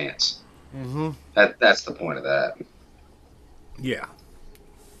information a chance. Mm-hmm. That's the point of that. Yeah.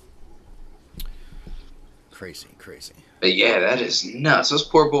 Crazy. But yeah, that is nuts. Those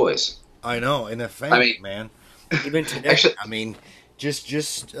poor boys. I know, and the family, man. Even today, actually, I mean, just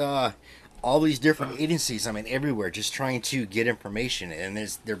all these different agencies. I mean, everywhere, just trying to get information, and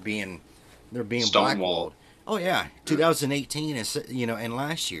they're being blackballed. Stonewall. Oh yeah, 2018 is, and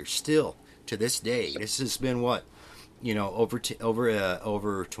last year still to this day. This has been what,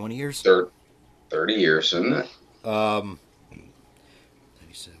 over 20 years. 30 years, isn't it? 97,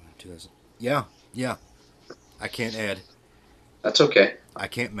 2000. Yeah, yeah. I can't add. That's okay. I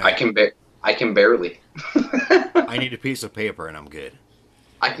can't math. I can barely. I need a piece of paper and I'm good.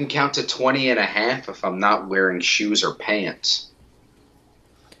 I can count to 20 and a half if I'm not wearing shoes or pants.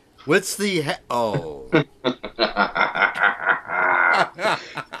 What's the oh?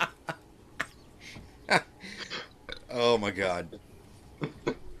 Oh my God.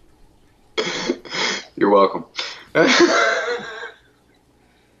 You're welcome.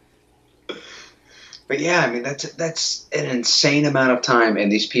 But yeah, I mean that's an insane amount of time, and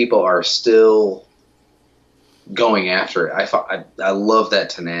these people are still going after it. I love that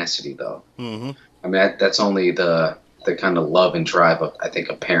tenacity, though. Mm-hmm. I mean that's only the kind of love and drive I think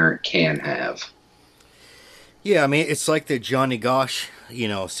a parent can have. Yeah, I mean it's like the Johnny Gosh,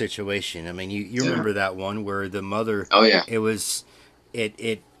 situation. I mean you remember that one where the mother? Oh yeah. It was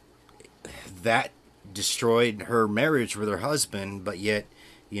it that destroyed her marriage with her husband, but yet.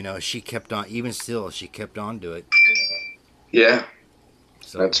 She kept on. Even still, she kept on to it. Yeah,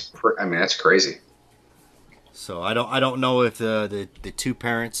 so that's crazy. So I don't know if the two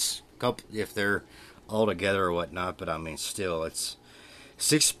parents couple, if they're all together or whatnot. But I mean, still, it's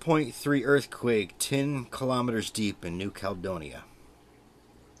 6.3 earthquake, 10 kilometers deep in New Caledonia.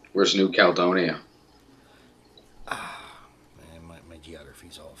 Where's New Caledonia? Man, my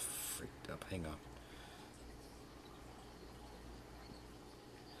geography's all freaked up. Hang on.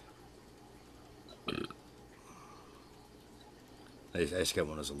 I just got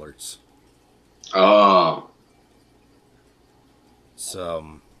one of those alerts. Oh.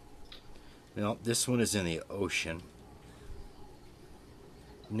 So, this one is in the ocean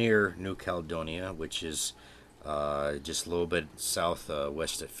near New Caledonia, which is just a little bit south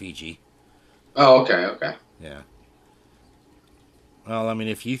west of Fiji. Oh, okay. Yeah. Well, I mean,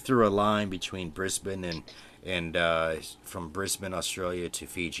 if you threw a line between Brisbane and from Brisbane, Australia to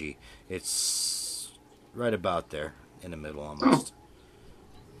Fiji, it's right about there in the middle almost. Oh.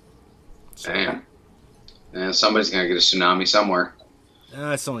 Damn. Yeah, somebody's gonna get a tsunami somewhere.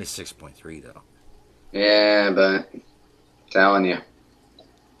 It's only 6.3 though. Yeah, but I'm telling you.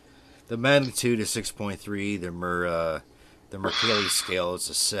 The magnitude is 6.3. The Mercalli scale is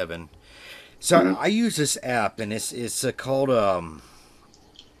a 7. So I use this app, and it's called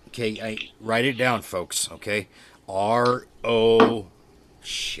okay, I write it down, folks. Okay,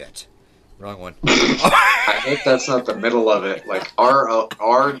 shit, wrong one. I hope that's not the middle of it. Like R.O.shit.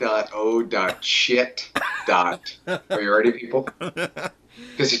 Are you ready, people?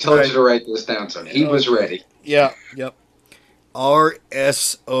 Because he told you to write this down, so he was ready. Yeah. Yep.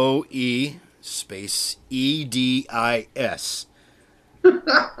 RSOE space EDIS.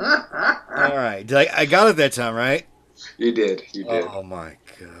 All right. I got it that time, right? You did. Oh my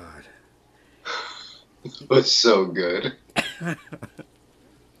God. It was so good.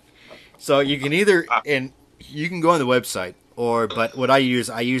 So you can either you can go on the website but what I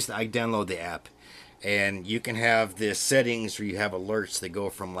download the app, and you can have the settings where you have alerts that go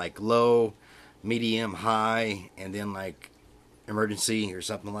from like low, medium, high, and then like emergency or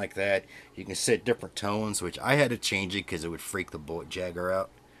something like that. You can set different tones, which I had to change it because it would freak the bullet jagger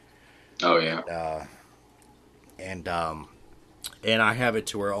out. Oh yeah. And I have it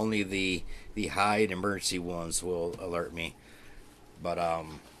to where only the high and emergency ones will alert me. But I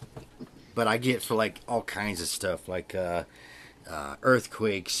get for like all kinds of stuff like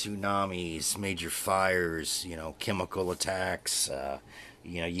earthquakes, tsunamis, major fires, chemical attacks,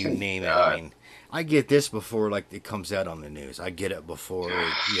 you name it. I mean, I get this before like it comes out on the news. I get it before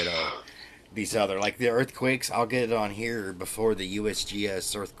these other like the earthquakes. I'll get it on here before the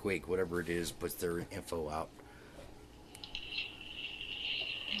USGS earthquake, whatever it is, puts their info out.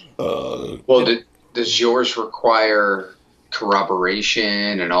 Well, does yours require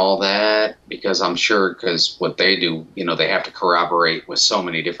corroboration and all that? Because I'm sure, because what they do, they have to corroborate with so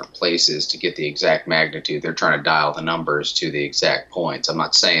many different places to get the exact magnitude. They're trying to dial the numbers to the exact points. I'm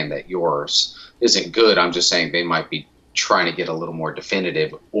not saying that yours isn't good. I'm just saying they might be trying to get a little more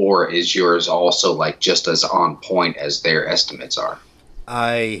definitive. Or is yours also like just as on point as their estimates are?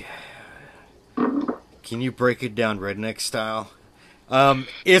 Can you break it down redneck style?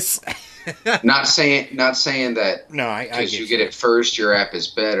 It's not saying that. No, I because you get it first, your app is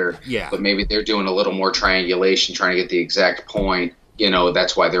better. Yeah, but maybe they're doing a little more triangulation, trying to get the exact point.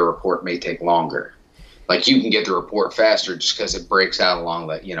 That's why their report may take longer. Like you can get the report faster just because it breaks out along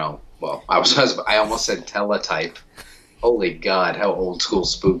that well, I almost said teletype. Holy God, how old school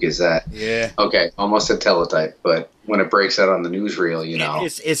spook is that? Yeah. Okay, almost said teletype, but when it breaks out on the newsreel,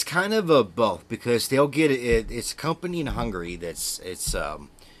 It's kind of a both because they'll get it. It's a company in Hungary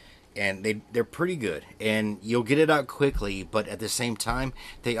and they're pretty good, and you'll get it out quickly. But at the same time,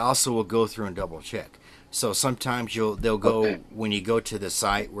 they also will go through and double check. So sometimes they'll go okay, when you go to the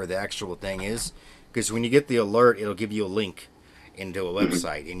site where the actual thing is, because when you get the alert, it'll give you a link into a mhm,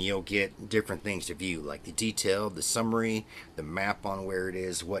 website, and you'll get different things to view, like the detail, the summary, the map on where it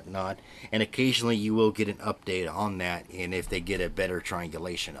is, whatnot. And occasionally you will get an update on that, and if they get a better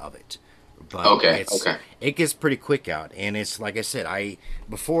triangulation of it. But okay, okay. it gets pretty quick out, and it's like I said, I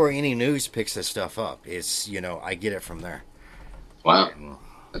before any news picks this stuff up, I get it from there. Wow,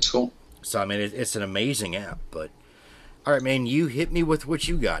 that's cool. So I mean, it's an amazing app. But all right, man, you hit me with what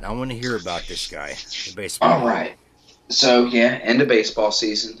you got. I want to hear about this guy, the baseball All guy. right. So yeah, end of baseball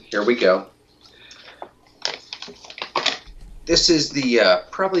season. Here we go. This is the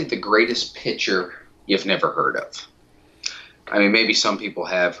probably the greatest pitcher you've never heard of. I mean, maybe some people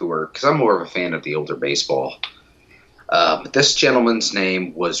have who are, because I'm more of a fan of the older baseball. But this gentleman's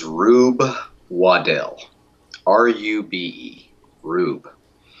name was Rube Waddell, Rube, Rube,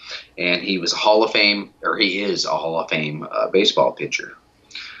 and he was a Hall of Fame, or he is a Hall of Fame baseball pitcher.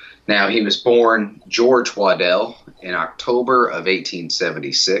 Now, he was born George Waddell in October of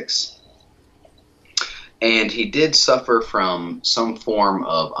 1876, and he did suffer from some form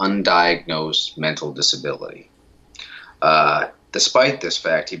of undiagnosed mental disability. Despite this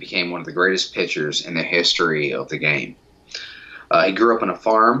fact, he became one of the greatest pitchers in the history of the game. He grew up on a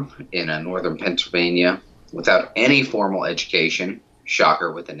farm in northern Pennsylvania without any formal education.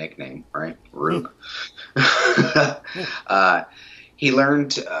 Shocker with a nickname, right? Rube. He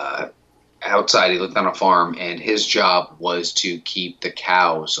learned outside. He lived on a farm, and his job was to keep the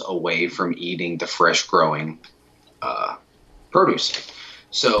cows away from eating the fresh-growing produce.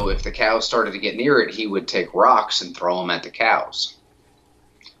 So if the cows started to get near it, he would take rocks and throw them at the cows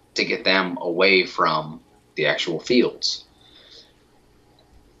to get them away from the actual fields.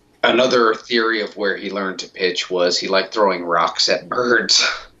 Another theory of where he learned to pitch was he liked throwing rocks at birds,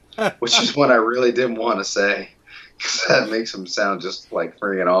 which is what I really didn't want to say, because that makes him sound just like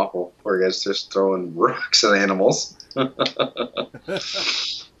freaking awful. Poor guy's just throwing rocks at animals.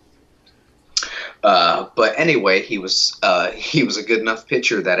 But anyway, he was a good enough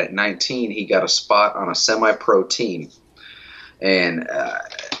pitcher that at 19 he got a spot on a semi-pro team, and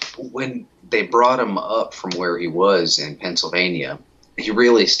when they brought him up from where he was in Pennsylvania, he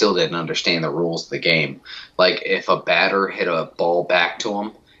really still didn't understand the rules of the game. Like if a batter hit a ball back to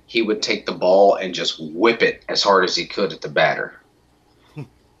him, he would take the ball and just whip it as hard as he could at the batter.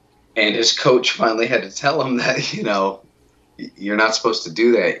 And his coach finally had to tell him that, you're not supposed to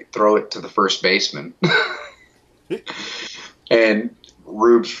do that. Throw it to the first baseman. And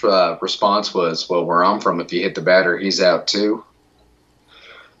Rube's response was, well, where I'm from, if you hit the batter, he's out too.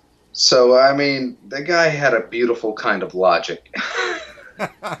 So, I mean, the guy had a beautiful kind of logic.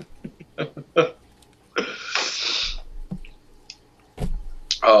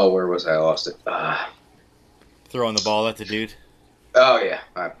 Oh, where was I? Lost it. Throwing the ball at the dude. Oh, yeah.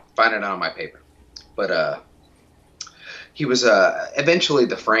 I find it on my paper. But he was eventually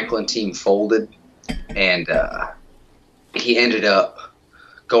the Franklin team folded, and he ended up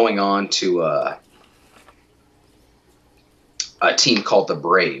going on to a team called the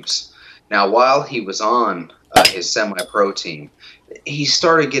Braves. Now, while he was on his semi-pro team, he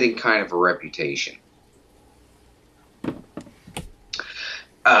started getting kind of a reputation.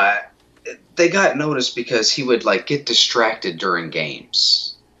 They got noticed because he would get distracted during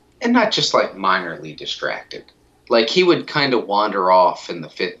games, and not just minorly distracted. Like he would kind of wander off in the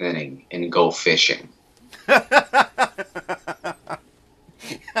fifth inning and go fishing,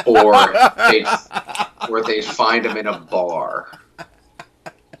 or they'd find him in a bar.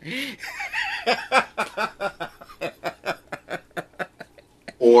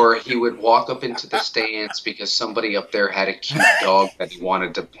 Or he would walk up into the stands because somebody up there had a cute dog that he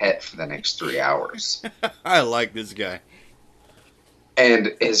wanted to pet for the next 3 hours. I like this guy.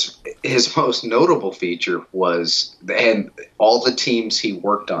 And his most notable feature was, and all the teams he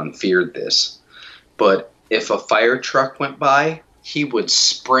worked on feared this, but if a fire truck went by, he would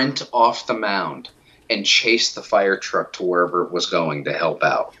sprint off the mound and chase the fire truck to wherever it was going to help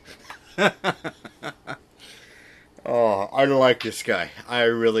out. Oh, I like this guy. I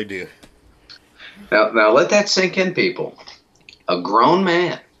really do. Now let that sink in, people. A grown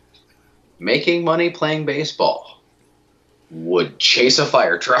man making money playing baseball would chase a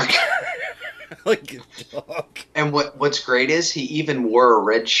fire truck. Like a dog. And what's great is he even wore a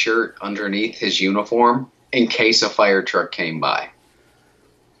red shirt underneath his uniform in case a fire truck came by.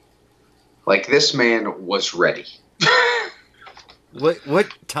 Like, this man was ready. What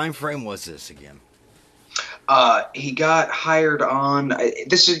time frame was this again? He got hired on.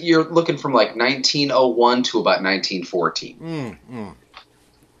 This is, you're looking from like 1901 to about 1914.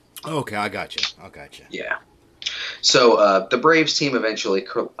 Okay, I got you. Yeah. So the Braves team eventually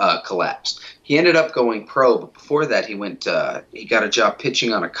collapsed. He ended up going pro, but before that, he got a job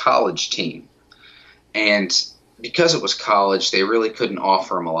pitching on a college team, and because it was college, they really couldn't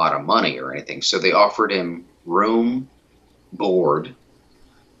offer him a lot of money or anything. So they offered him room, board,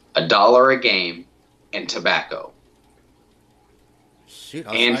 $1 a game, and tobacco. Shoot,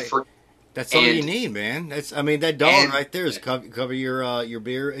 that's all you need, man. That dollar right there is cover your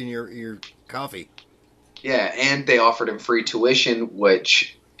beer and your coffee. Yeah, and they offered him free tuition,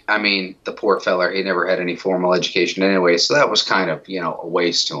 which, the poor feller, he never had any formal education anyway, so that was kind of, a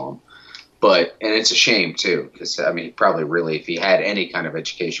waste to him. And it's a shame, too, because, he probably really, if he had any kind of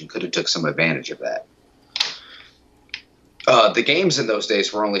education, could have took some advantage of that. The games in those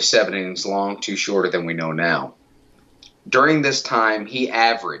days were only 7 innings long, too shorter than we know now. During this time, he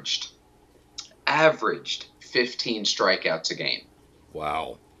averaged 15 strikeouts a game.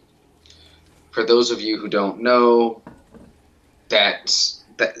 Wow. For those of you who don't know, those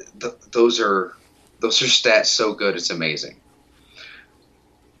are stats so good it's amazing.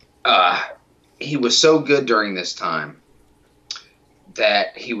 He was so good during this time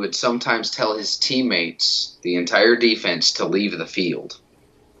that he would sometimes tell his teammates, the entire defense, to leave the field.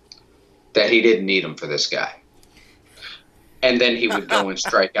 That he didn't need them for this guy. And then he would go and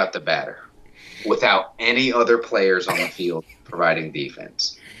strike out the batter without any other players on the field providing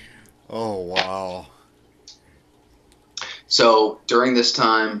defense. Oh, wow. So during this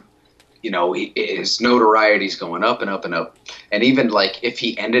time, his notoriety's going up and up and up. And even like if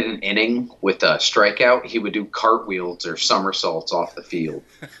he ended an inning with a strikeout, he would do cartwheels or somersaults off the field.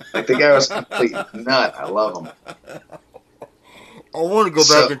 Like, the guy was a complete nut. I love him. I want to go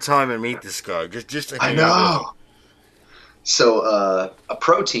back in time and meet this guy. Just to hang out with him. So a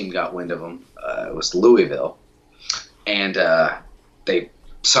pro team got wind of him. It was Louisville. And they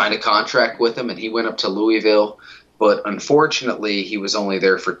signed a contract with him, and he went up to Louisville. But unfortunately, he was only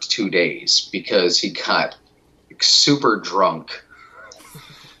there for 2 days because he got super drunk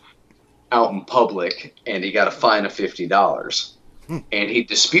out in public, and he got a fine of $50. And he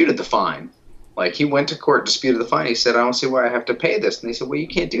disputed the fine. Like, he went to court, disputed the fine. He said, I don't see why I have to pay this. And they said, well, you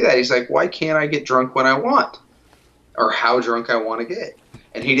can't do that. He's like, why can't I get drunk when I want? Or how drunk I want to get?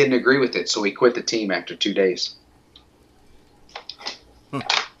 And he didn't agree with it, so he quit the team after 2 days.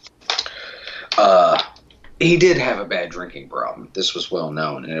 He did have a bad drinking problem. This was well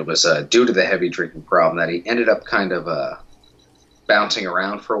known, and it was due to the heavy drinking problem that he ended up kind of bouncing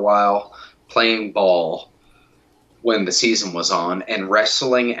around for a while, playing ball when the season was on, and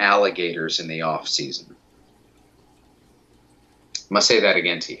wrestling alligators in the off season. I'm gonna say that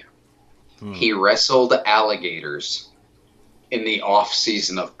again to you. He wrestled alligators in the off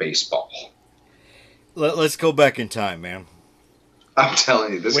season of baseball. Let's go back in time, man. I'm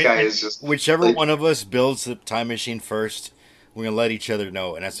telling you, this guy is just... Whichever one of us builds the time machine first, we're going to let each other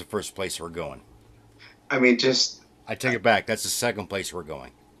know, and that's the first place we're going. I take it back. That's the second place we're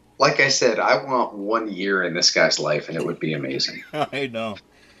going. Like I said, I want 1 year in this guy's life, and it would be amazing. I know.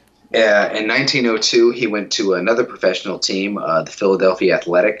 In 1902, he went to another professional team, the Philadelphia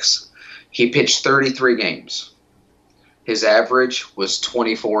Athletics. He pitched 33 games. His average was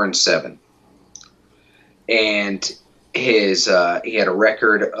 24-7. And he had a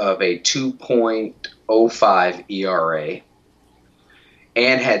record of a 2.05 ERA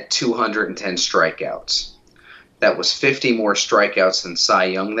and had 210 strikeouts. That was 50 more strikeouts than Cy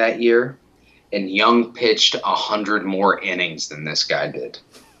Young that year, and Young pitched 100 more innings than this guy did.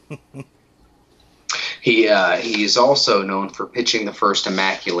 He is also known for pitching the first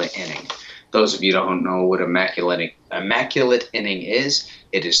immaculate inning. Those of you who don't know what immaculate inning is,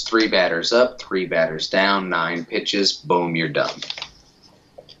 it is 3 batters up, 3 batters down, 9 pitches, boom, you're done.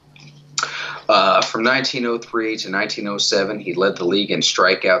 From 1903 to 1907, he led the league in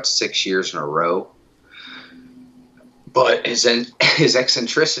strikeouts 6 years in a row. But his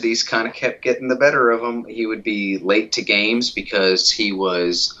eccentricities kind of kept getting the better of him. He would be late to games because he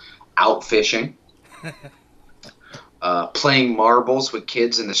was out fishing, playing marbles with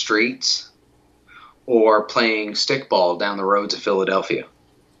kids in the streets, or playing stickball down the roads of Philadelphia.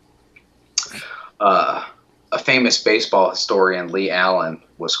 A famous baseball historian, Lee Allen,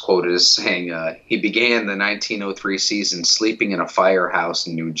 was quoted as saying he began the 1903 season sleeping in a firehouse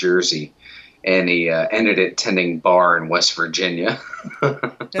in New Jersey and he ended it tending bar in West Virginia.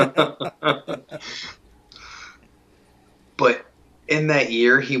 But in that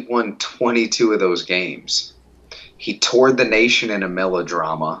year, he won 22 of those games. He toured the nation in a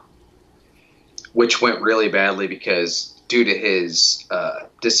melodrama, which went really badly because due to his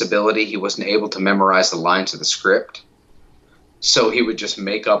disability, he wasn't able to memorize the lines of the script. So he would just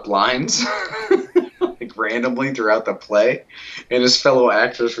make up lines like randomly throughout the play, and his fellow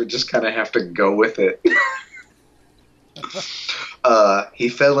actors would just kind of have to go with it. He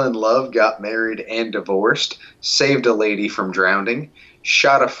fell in love, got married, and divorced, saved a lady from drowning,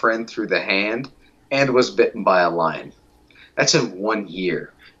 shot a friend through the hand, and was bitten by a lion. That's in 1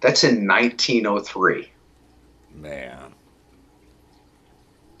 year. That's in 1903. Man.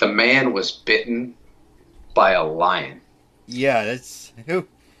 The man was bitten by a lion. Yeah, that's...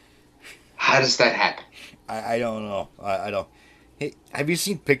 How does that happen? I don't know. I don't... Hey, have you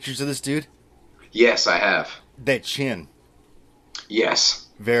seen pictures of this dude? Yes, I have. That chin. Yes.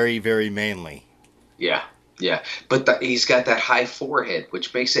 Very, very manly. Yeah. Yeah. But he's got that high forehead,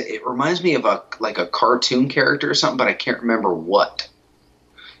 which makes it reminds me of a cartoon character or something, but I can't remember what.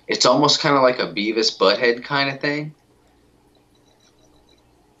 It's almost kind of like a Beavis Butthead kind of thing.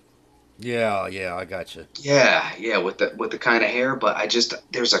 Yeah, I gotcha. Yeah, with the kind of hair, but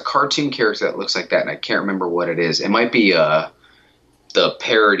there's a cartoon character that looks like that, and I can't remember what it is. It might be the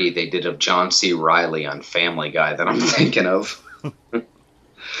parody they did of John C. Reilly on Family Guy that I'm thinking of.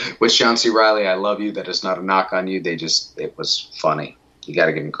 Which John C. Reilly, I love you. That is not a knock on you. It was funny. You got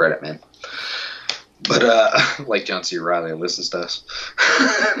to give him credit, man. But like John C. Reilly listens to us.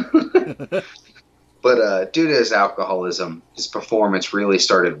 But due to his alcoholism, his performance really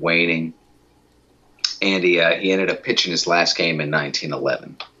started waning, and he ended up pitching his last game in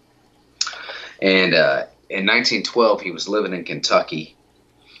 1911. And in 1912, he was living in Kentucky,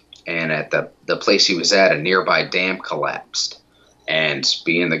 and at the place he was at, a nearby dam collapsed. And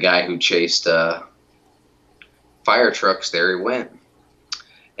being the guy who chased fire trucks, there he went.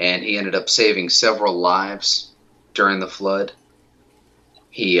 And he ended up saving several lives during the flood.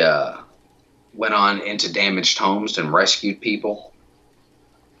 He went on into damaged homes and rescued people.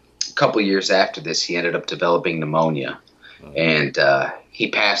 A couple years after this, he ended up developing pneumonia. And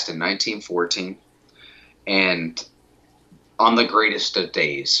he passed in 1914. And on the greatest of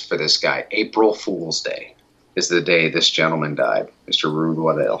days for this guy, April Fool's Day, is the day this gentleman died, Mr. Rube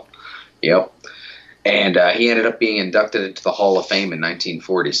Waddell. Yep. And he ended up being inducted into the Hall of Fame in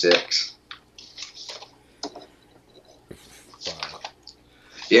 1946. Wow.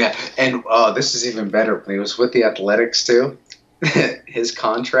 Yeah, and this is even better. When he was with the Athletics, too, his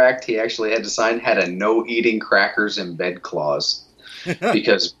contract he actually had to sign had a no eating crackers in bed clause.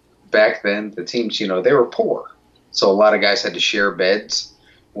 Because back then, the teams, they were poor. So a lot of guys had to share beds.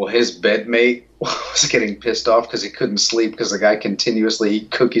 Well, his bedmate was getting pissed off because he couldn't sleep because the guy continuously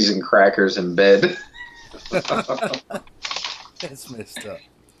ate cookies and crackers in bed. That's messed up.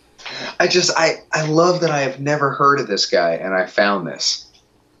 I love that I have never heard of this guy, and I found this.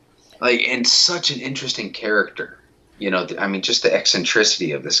 And such an interesting character. Just the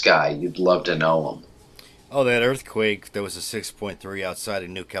eccentricity of this guy. You'd love to know him. Oh, that earthquake, there was a 6.3 outside of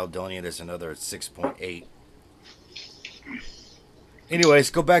New Caledonia. There's another at 6.8. Let's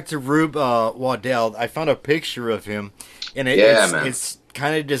go back to Rube Waddell. I found a picture of him, and it's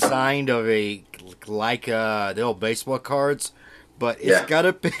kind of designed of the old baseball cards, but it's got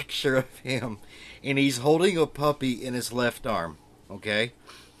a picture of him, and he's holding a puppy in his left arm, okay?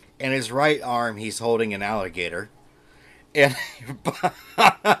 And his right arm, he's holding an alligator. And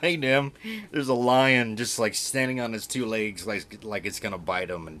behind him, there's a lion just standing on his two legs like it's going to bite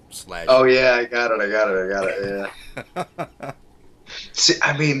him and slash him. Oh, yeah, I got it, yeah. See,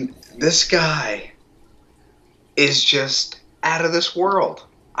 this guy is just out of this world.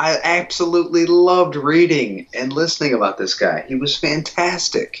 I absolutely loved reading and listening about this guy. He was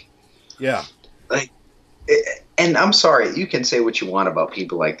fantastic. Yeah. And I'm sorry, you can say what you want about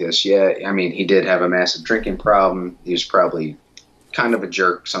people like this. Yeah, he did have a massive drinking problem. He was probably kind of a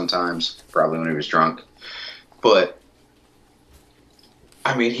jerk sometimes, probably when he was drunk. But,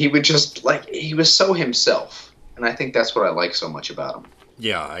 he would just, he was so himself. And I think that's what I like so much about him.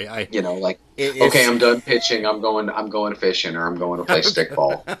 Yeah, okay, I'm done pitching. I'm going fishing, or I'm going to play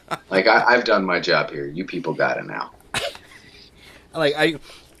stickball. I've done my job here. You people got it now. I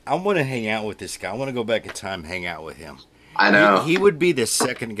want to hang out with this guy. I want to go back in time and hang out with him. I know. He would be the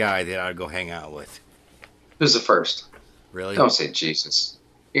second guy that I'd go hang out with. Who's the first? Really? Don't say Jesus.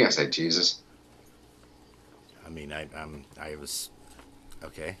 You gotta say Jesus. I was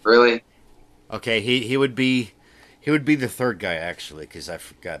okay. Really? Okay, he would be He would be the third guy, actually, because I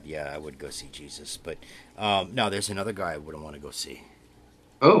forgot. Yeah, I would go see Jesus. But no, there's another guy I wouldn't want to go see.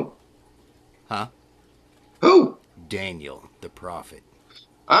 Oh. Huh? Who? Daniel, the prophet.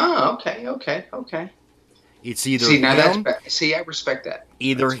 Ah, okay. It's either See, now that's him, bad. See, I respect that.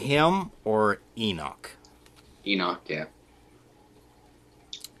 either That's cool. him or Enoch. Enoch, yeah.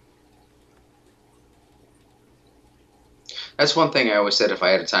 That's one thing I always said if I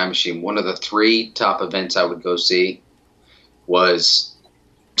had a time machine. One of the 3 top events I would go see was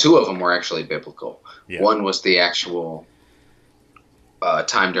 2 of them were actually biblical. Yeah. One was the actual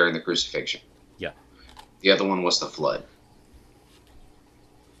time during the crucifixion. Yeah. The other one was the flood.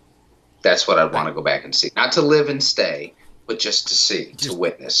 That's what I'd want to go back and see. Not to live and stay, but just to see, to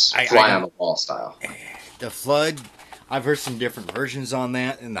witness. Fly on the wall style. The flood, I've heard some different versions on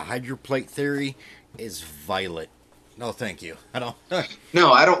that, and the hydroplate theory is violet. No, thank you. I don't.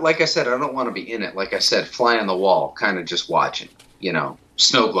 No, I don't. Like I said, I don't want to be in it. Like I said, fly on the wall, kind of just watching.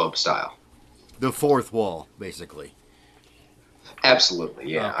 Snow globe style. The fourth wall, basically.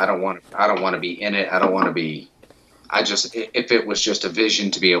 Absolutely, yeah. I don't want to be in it. I don't want to be. If it was just a vision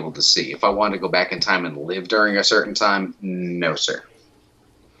to be able to see. If I wanted to go back in time and live during a certain time, no, sir.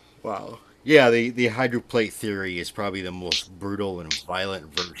 Wow. Yeah, the hydroplate theory is probably the most brutal and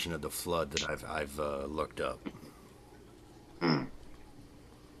violent version of the flood that I've looked up. I'm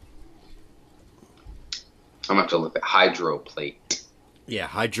gonna have to look at hydroplate. Yeah,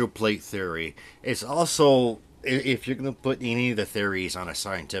 hydroplate theory. It's also, if you're going to put any of the theories on a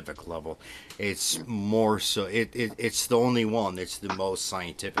scientific level, it's more so. It's the only one that's the most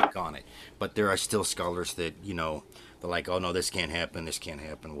scientific on it. But there are still scholars that they're like, oh no, this can't happen,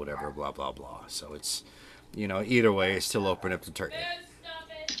 whatever, blah blah blah. So it's, either way, it's still open up to turn.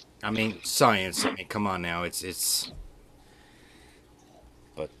 I mean, science. I mean, come on now, it's.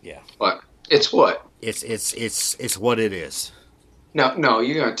 But yeah. What? It's what? It's what it is. No,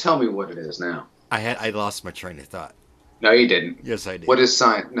 you're gonna tell me what it is now. I lost my train of thought. No, you didn't. Yes, I did. What is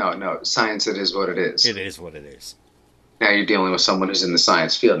science? No, science. It is what it is. It is what it is. Now you're dealing with someone who's in the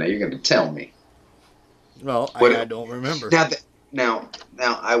science field. Now you're going to tell me. Well, I don't remember. Now,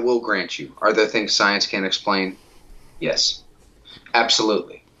 I will grant you. Are there things science can't explain? Yes,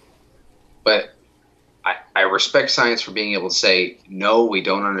 absolutely. But I respect science for being able to say, no, we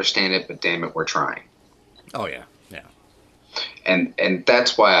don't understand it, but damn it, we're trying. Oh yeah. And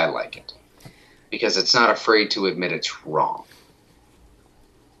that's why I like it. Because it's not afraid to admit it's wrong.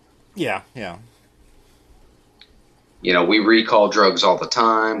 Yeah. We recall drugs all the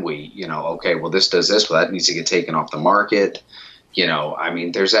time. Okay, well, this does this. Well, that needs to get taken off the market.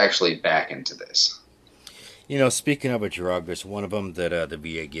 There's actually back into this. Speaking of a drug, there's one of them that the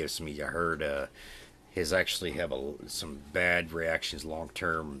VA gives me. I heard his actually have some bad reactions,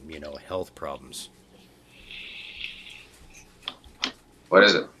 long-term, health problems. What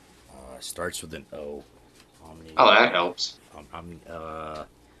is it? Starts with an O. That helps.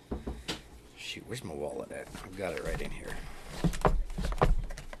 Shoot, where's my wallet at? I've got it right in here.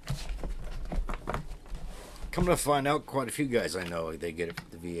 Come to find out, quite a few guys I know, they get it.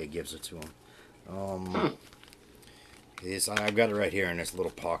 The VA gives it to them. I've got it right here in this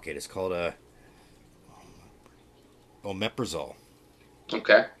little pocket. It's called omeprazole.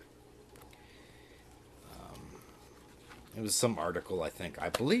 Okay. It was some article, I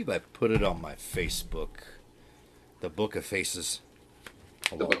believe I put it on my Facebook. The Book of Faces.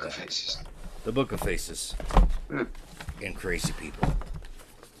 The Book of Faces. The Book of Faces. And crazy people.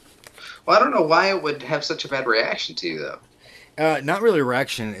 Well, I don't know why it would have such a bad reaction to you, though. Not really a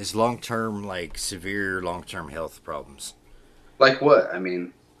reaction. It's long-term, severe long-term health problems. Like what?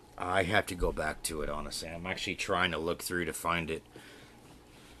 I have to go back to it, honestly. I'm actually trying to look through to find it.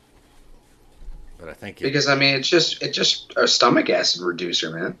 But I think because it's just a stomach acid reducer,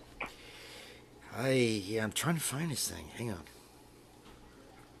 man. I'm trying to find this thing. Hang on.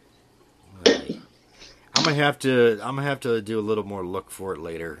 I'm gonna have to do a little more look for it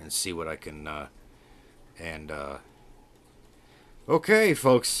later and see what I can. Okay,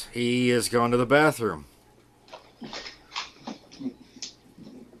 folks, he has gone to the bathroom.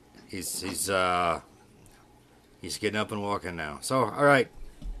 He's getting up and walking now. So, all right.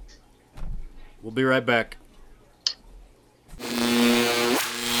 We'll be right back.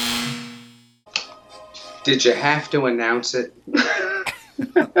 Did you have to announce it?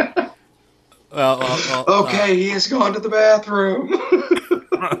 Well, okay, he has gone to the bathroom.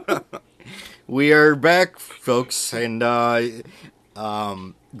 We are back, folks, and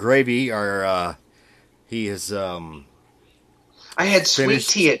Gravy, he is I had sweet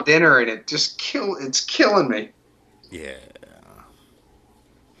tea at dinner, and it's killing me. Yeah.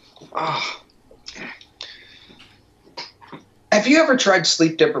 Oh. Have you ever tried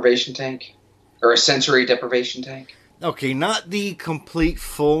sleep deprivation tank or a sensory deprivation tank? Okay, not the complete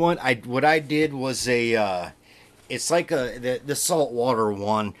full one. What I did was it's like the saltwater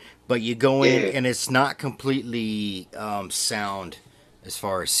one, but you go in Yeah. and it's not completely sound as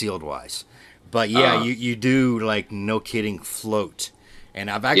far as sealed wise. But yeah, Uh, you do like no kidding float, and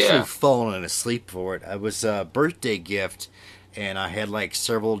I've actually yeah. fallen asleep for it. It was a birthday gift, and I had like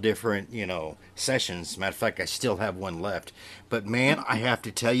several different sessions. Matter of fact, I still have one left. But man, I have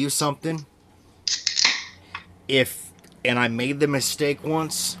to tell you something. If and I made the mistake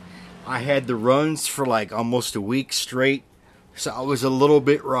once. I had the runs for like almost a week straight, so I was a little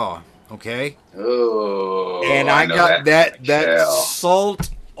bit raw. Okay, Oh, and I I know got that feeling. that Hell. salt.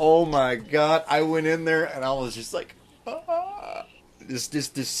 Oh my god! I went in there and I was just like, ah. This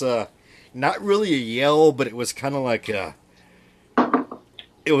not really a yell, but it was kind of like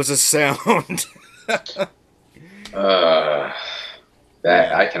it was a sound. Uh, that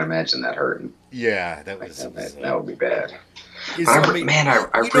Yeah, I can imagine that hurting. yeah, that I was can it was. imagine that would be bad. I mean, Man,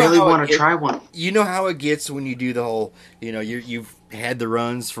 I you know really how want to try one. you know how it gets when you do the whole, you've had the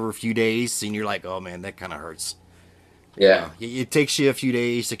runs for a few days and you're like, oh man, that kind of hurts. Yeah. It takes you a few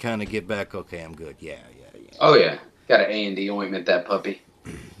days to kind of get back. Okay, I'm good. Yeah, yeah, yeah. Oh yeah. Got an A&D ointment, that puppy.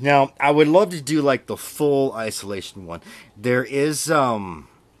 Now, I would love to do like the full isolation one. There is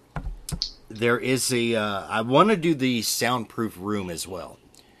a. I want to do the soundproof room as well.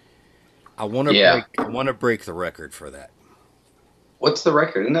 Yeah. I want to break the record for that. What's the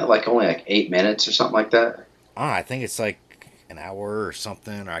record? Isn't it like only like 8 minutes or something like that? I think it's like an hour or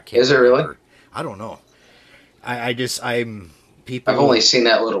something, or I can't Is it really? remember. I don't know. I'm I've only people. seen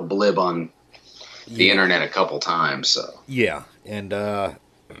that little blib on the Yeah, internet a couple times. So yeah, and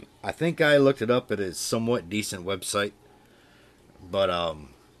I think I looked it up at a somewhat decent website, but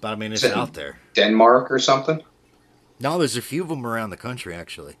I mean is it's it out in there. Denmark or something? No, there's a few of them around the country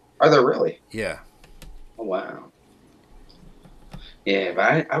actually. Are there really? Yeah, Oh wow. Yeah,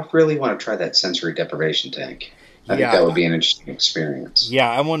 but I really want to try that sensory deprivation tank. I think that yeah, would be an interesting experience. yeah.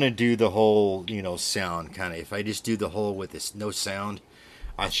 I want to do the whole sound kind of. If I just do the whole with this no sound,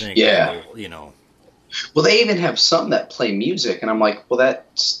 I think Yeah. that'll. Well, they even have some that play music, and I'm like, well,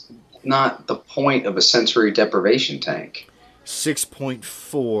 that's not the point of a sensory deprivation tank.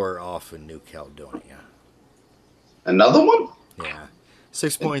 6.4 off in New Caledonia. Another one? Yeah.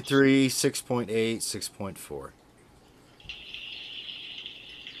 6.3, 6.8, 6.4.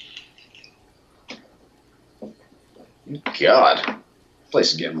 God,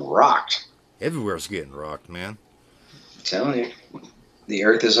 place is getting rocked. Everywhere's getting rocked, man. I'm telling you, the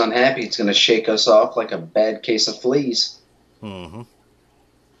Earth is unhappy. It's going to shake us off like a bad case of fleas. Mm-hmm.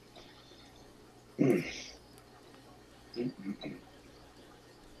 Mm.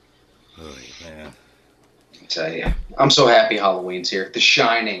 Oh, man. I tell you, I'm so happy Halloween's here. The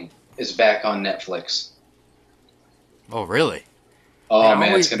Shining is back on Netflix. Oh, really? Oh And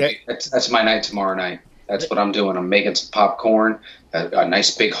man, it's always gonna that, be that's my night tomorrow night. That's that what I'm doing. I'm making some popcorn, a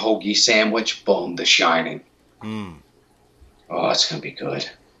nice big hoagie sandwich. Boom, The Shining. mm. Oh, it's gonna be good.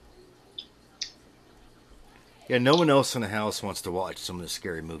 Yeah, no one else in the house wants to watch some of the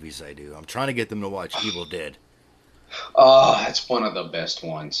scary movies I do. I'm trying to get them to watch Evil Dead. Oh, that's one of the best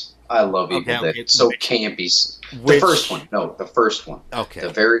ones. I love Evil Okay, Dead. okay, It's so campy. The first which one, no, the first one, the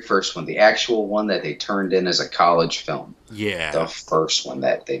okay. very first one, the actual one that they turned in as a college film. Yeah. The first one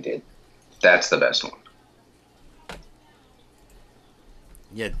that they did. That's the best one.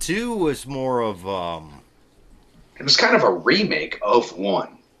 Yeah, 2 was more of It was kind of a remake of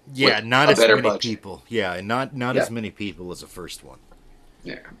one yeah, with not a as better many budget. people. Yeah, not Yeah, as many people as the first one.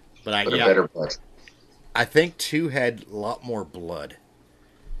 yeah, But I but a yeah, better budget. I think 2 had a lot more blood.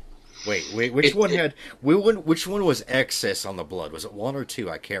 Wait, which It, one it had which one was excess on the blood? Was it 1 or 2?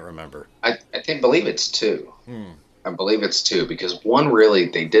 I can't remember. I think believe it's two. Hmm. I believe it's two because one really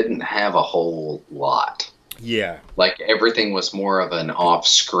they didn't have a whole lot. Yeah. Like everything was more of an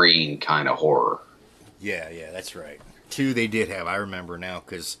off-screen kind of horror. Yeah, that's right. 2 they did have. I remember now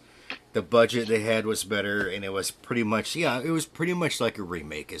cuz the budget they had was better and it was pretty much it was pretty much like a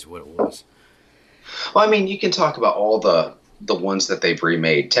remake is what it was. Well, I mean, you can talk about all the ones that they've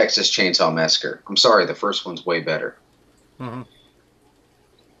remade. Texas Chainsaw Massacre. I'm sorry, the first one's way better. Mhm.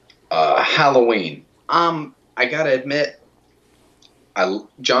 Halloween. I gotta admit,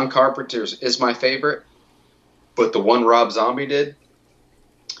 John Carpenter's is my favorite, but the one Rob Zombie did,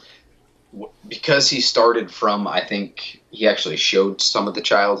 because he started from, I think he actually showed some of the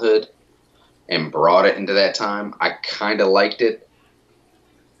childhood and brought it into that time. I kind of liked it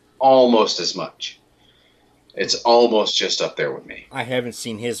almost as much. It's almost just up there with me. I haven't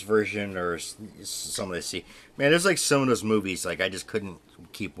seen his version or some of the see. Man, there's like some of those movies like I just couldn't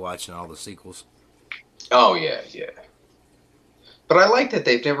keep watching all the sequels. Oh yeah, yeah. But I like that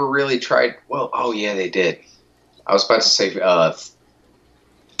they've never really tried. Well, oh yeah, they did. I was about to say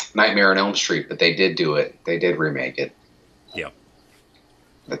Nightmare on Elm Street, but they did do it. They did remake it. Yeah.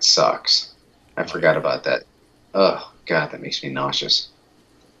 That sucks. I forgot about that. Oh God, that makes me nauseous.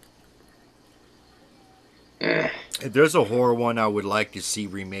 Eh. If there's a horror one I would like to see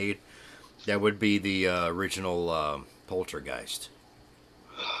remade, that would be the original Poltergeist.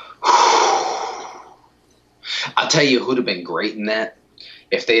 I'll tell you who'd have been great in that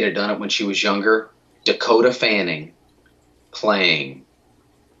if they'd have done it when she was younger. Dakota Fanning playing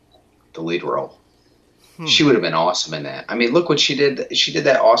the lead role. She would have been awesome in that. I mean, look what she did. She did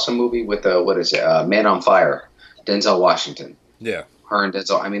that awesome movie with what is it? Man on Fire, Denzel Washington. Yeah. Her and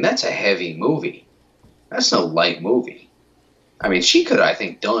Denzel. I mean, that's a heavy movie. That's no light movie. I mean, she could have, I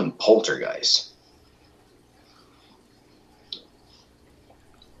think, done Poltergeist.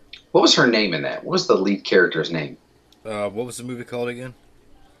 What was her name in that? What was the lead character's name? What was the movie called again?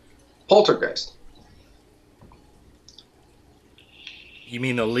 Poltergeist. You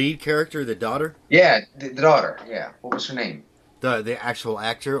mean the lead character, the daughter? Yeah, the daughter. Yeah. What was her name? The actual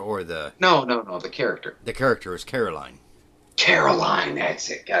actor or the... No, the character. The character is Caroline. Caroline, that's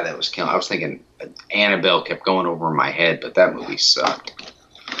it. God, that was killing. I was thinking Annabelle kept going over my head, but that movie sucked.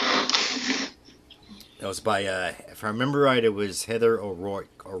 That was by, if I remember right, it was Heather O'Rourke.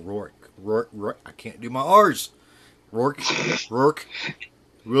 Rourke. I can't do my R's. Rourke.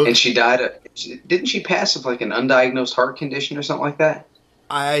 And she died. Didn't she pass of like an undiagnosed heart condition or something like that?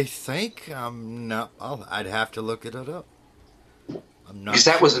 I think I'm not. I'd have to look it up. I'm not. Because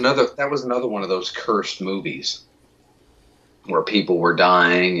that was another one of those cursed movies where people were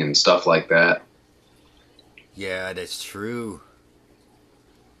dying and stuff like that. Yeah, that's true.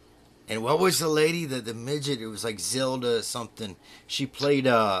 And what was the lady, the midget? It was like Zelda something. She played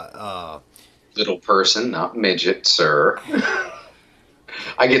Little person, not midget, sir.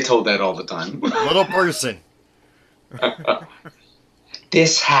 I get told that all the time. Little person.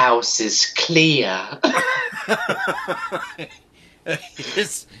 This house is clear.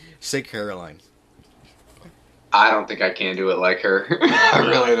 Say Caroline. I don't think I can do it like her. I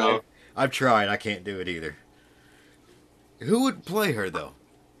really don't. I've tried. I can't do it either. Who would play her though?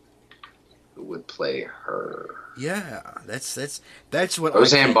 Who would play her? Yeah, that's what.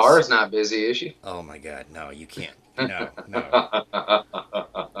 Roseanne Barr is not busy, is she? Oh my God, no, you can't. No.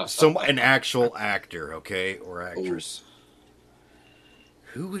 An actual actor, okay, or actress. Ooh.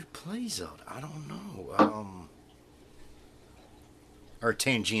 Who would play Zelda? I don't know. Or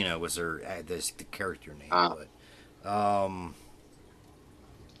Tangina was the character name. But, I'm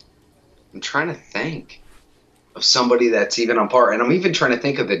trying to think of somebody that's even on par, and I'm even trying to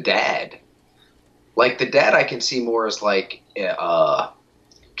think of the dad. Like the dad, I can see more as like,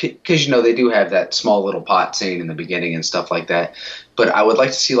 because they do have that small little pot scene in the beginning and stuff like that. But I would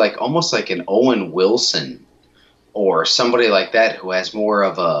like to see like almost like an Owen Wilson or somebody like that who has more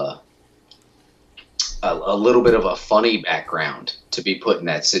of a little bit of a funny background to be put in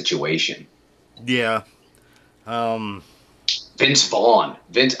that situation. Yeah. Vince Vaughn.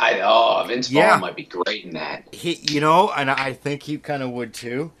 Vince Vaughn might be great in that. And I think he kind of would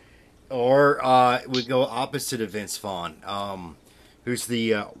too. Or would go opposite of Vince Vaughn. Who's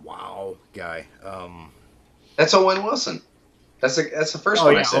the wow guy? That's Owen Wilson. That's the first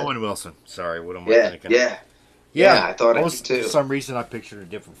one I said. Owen Wilson. Sorry, what am I thinking? Yeah, I thought I did too. For some reason, I pictured a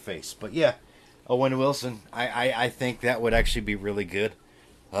different face, but yeah, Owen Wilson. I think that would actually be really good.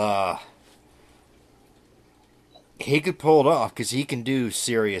 He could pull it off because he can do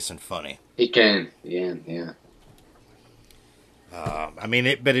serious and funny. He can, yeah.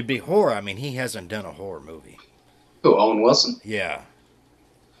 But it'd be horror. I mean, he hasn't done a horror movie. Who, Owen Wilson? Yeah.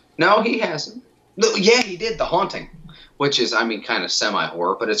 No, he hasn't. No, yeah, he did The Haunting, which is, kind of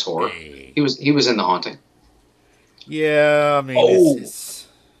semi-horror, but it's horror. Hey. He was in The Haunting. Yeah, it's...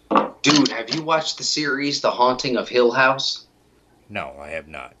 Dude, have you watched the series The Haunting of Hill House? No, I have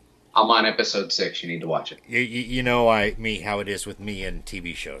not. I'm on episode 6. You need to watch it. You know how it is with me and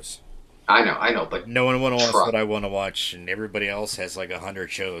TV shows. I know, but no one will watch what I want to watch, and everybody else has like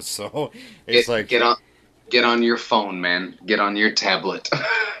 100 shows. So it's get on your phone, man. Get on your tablet.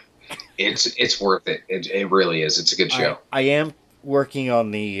 It's worth it. It really is. It's a good show. I am working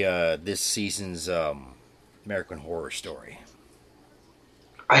on the this season's American Horror Story.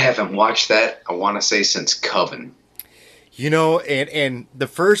 I haven't watched that. I want to say since Coven. And the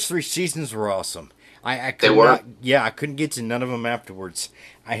first 3 seasons were awesome. I They could were. not. Yeah, I couldn't get to none of them afterwards.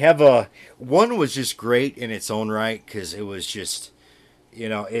 I have a one was just great in its own right because it was just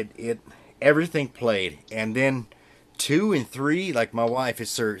it everything played, and then 2 and 3, like my wife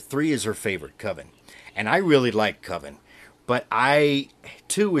is her 3 is her favorite, Coven, and I really like Coven, but I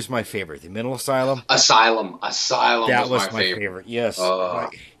 2 was my favorite, the Mental Asylum. Asylum That was my was my favorite. favorite. Yes, Uh,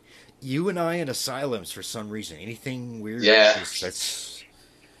 you and I in asylums for some reason. Anything weird? yeah, Just that's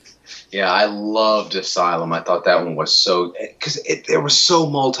yeah, I loved Asylum. I thought that one was so because there was so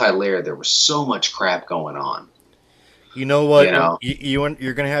multi-layered. There was so much crap going on. you know You what know.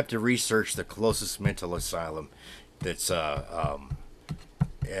 you're gonna have to research the closest mental asylum that's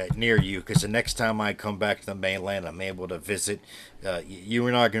near you because the next time I come back to the mainland, I'm able to visit. You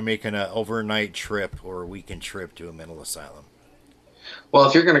and I are going to make an overnight trip or a weekend trip to a mental asylum. Well,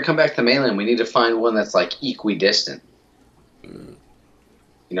 if you're going to come back to the mainland, we need to find one that's like equidistant.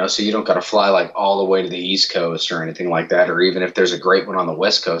 You know, so you don't got to fly like all the way to the East Coast or anything like that. Or even if there's a great one on the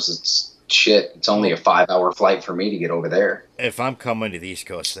West Coast, it's shit. It's only Well, a 5 hour flight for me to get over there. if I'm coming to the East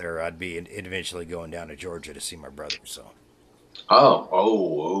Coast, there, I'd be eventually going down to Georgia to see my brother. So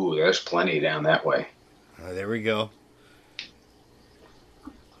Oh, there's plenty down that way. there we go.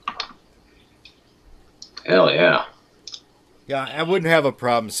 Hell yeah. Yeah, I wouldn't have a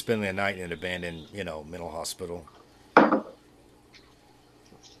problem spending a night in an abandoned, mental hospital.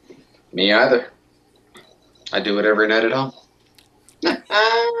 Me either. I do it every night at home.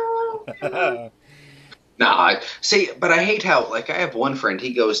 No, I see, but I hate how like I have one friend.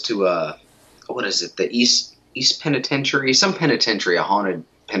 He goes to what is it? The East Penitentiary, some penitentiary, a haunted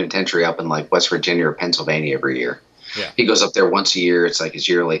penitentiary up in like West Virginia or Pennsylvania every year. Yeah. He goes up there once a year. It's like his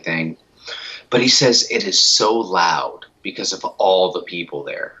yearly thing. But he says it is so loud because of all the people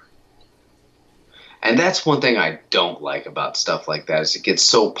there. And that's one thing I don't like about stuff like that is it gets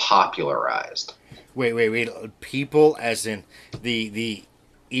so popularized. Wait. People, as in the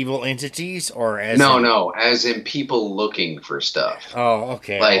evil entities, or as No, in? no, as in people looking for stuff. Oh,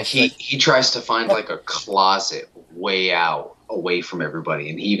 okay. I Like was like, he tries to find like a closet way out away from everybody,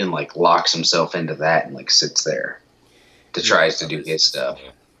 and he even like locks himself into that and like sits there to yeah, tries to do his stuff.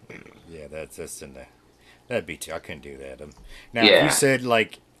 yeah, that's in the that'd be too. I couldn't do that. Now, if you Yeah. said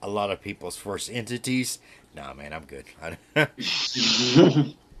like a lot of people's first entities, nah, man, I'm good.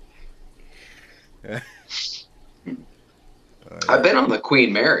 I've been on the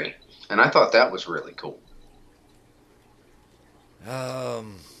Queen Mary, and I thought that was really cool.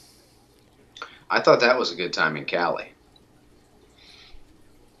 um, I thought that was a good time in Cali.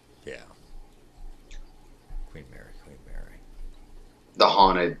 yeah, Queen Mary, Queen Mary. The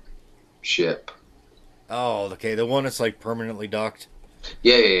haunted ship. Oh, okay, the one that's like permanently docked.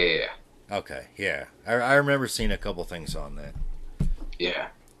 Yeah. Okay, yeah, I remember seeing a couple things on that. Yeah.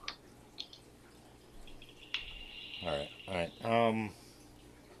 All right.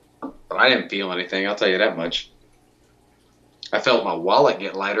 But I didn't feel anything, I'll tell you that much. I felt my wallet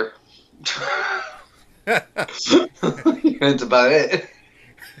get lighter. That's about it.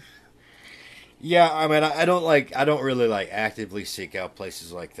 Yeah, I mean, I don't really like actively seek out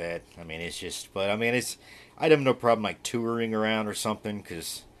places like that. I mean, it's just, but I mean, I'd have no problem like touring around or something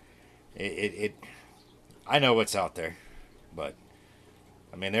because it I know what's out there, but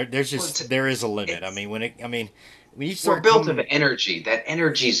I mean, there is a limit. I mean, when you We're start built of coming, energy. That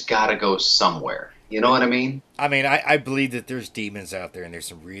energy's got to go somewhere. You know what I mean? I mean, I believe that there's demons out there and there's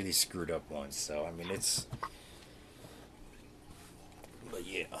some really screwed up ones. So I mean, but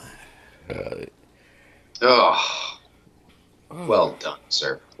yeah. Oh, well done,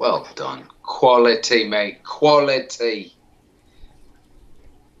 sir. Well done. Quality, mate. Quality.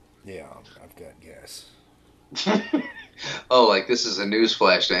 Yeah, I've got gas. Oh, like this is a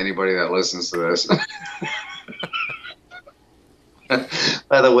newsflash to anybody that listens to this.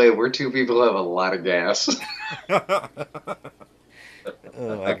 By the way, we're two people who have a lot of gas.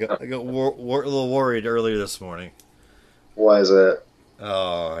 Oh, I got a little worried earlier this morning. Why is that?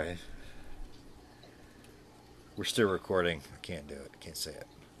 Oh, we're still recording. I can't do it. I can't say it.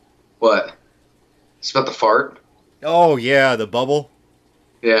 What? It's about the fart? Oh yeah, the bubble.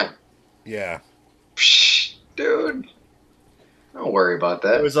 Yeah. Yeah, Psh, dude. Don't worry about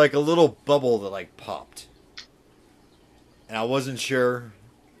it that. was like a little bubble that like popped, and I wasn't sure.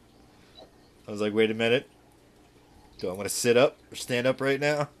 I was like, wait a minute. Do I want to sit up or stand up right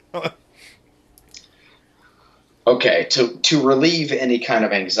now? Okay, to relieve any kind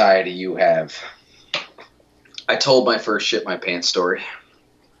of anxiety you have, I told my first shit my pants story,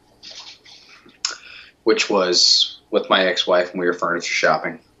 which was with my ex-wife when we were furniture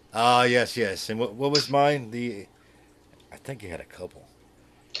shopping. Ah, yes. And what was mine? I think you had a couple.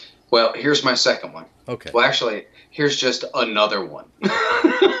 Well, here's my second one. Okay. Well, actually, here's just another one.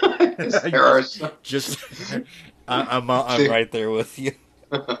 There are some. Just I'm right there with you.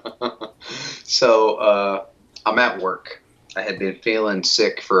 So I'm at work. I had been feeling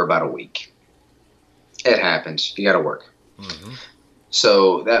sick for about a week. It happens. You got to work. Hmm.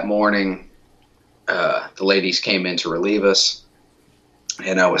 So that morning, the ladies came in to relieve us,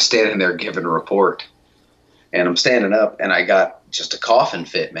 and I was standing there giving a report. And I'm standing up, and I got just a coughing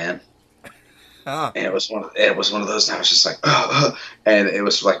fit, man. Ah. And it was one of those. And I was just like, and it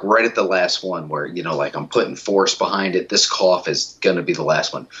was like right at the last one where like I'm putting force behind it. This cough is gonna be the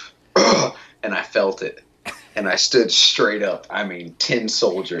last one, and I felt it, and I stood straight up. I mean, 10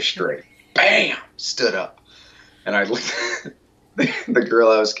 soldiers straight. Bam! Stood up, and I looked at the girl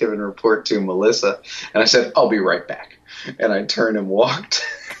I was giving a report to, Melissa, and I said, "I'll be right back." And I turned and walked.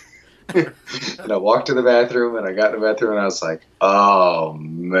 And I walked to the bathroom, and I got in the bathroom, and I was like, oh,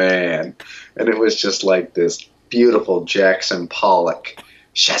 man. And it was just like this beautiful Jackson Pollock,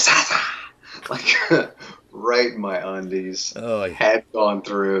 shazaza, like right in my undies. Oh, yeah. Had gone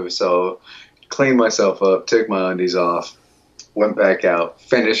through. So cleaned myself up, took my undies off, went back out,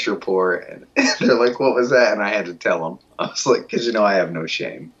 finished report. And they're like, what was that? And I had to tell them. I was like, because, I have no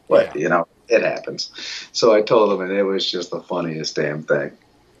shame. But, it happens. So I told them, and it was just the funniest damn thing.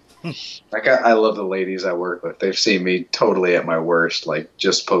 Like I love the ladies I work with. They've seen me totally at my worst, like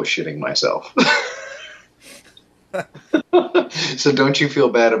just post-shitting myself. So don't you feel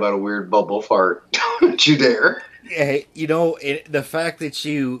bad about a weird bubble fart. Don't you dare. Hey, the fact that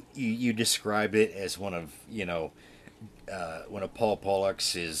you described it as one of Paul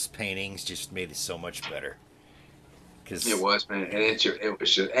Pollock's paintings just made it so much better. Cause it was, man, and it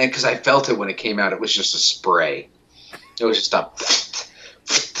was just, and because I felt it when it came out, it was just a spray. It was just a.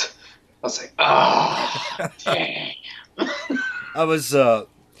 I was like, oh, dang. I was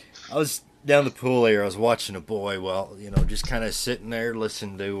down the pool area. I was watching a boy while just kind of sitting there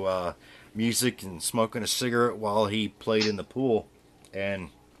listening to music and smoking a cigarette while he played in the pool, and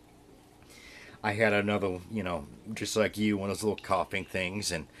I had another just like you, one of those little coughing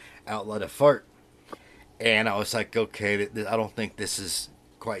things, and out let a fart, and I was like, okay, I don't think this is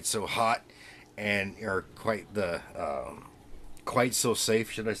quite so hot, or quite so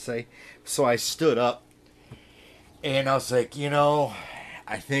safe, should I say. So I stood up, and I was like,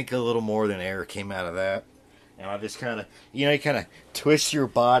 I think a little more than air came out of that. And I just kind of, you kind of twist your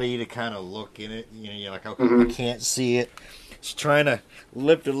body to kind of look in it. You're like, okay, I can't see it. Just trying to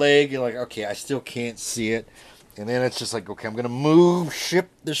lift a leg. You're like, okay, I still can't see it. And then it's just like, okay, I'm going to shift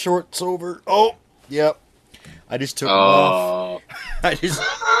the shorts over. Oh, yep. I just took them off.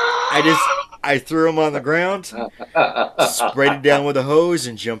 I threw them on the ground, sprayed it down with a hose,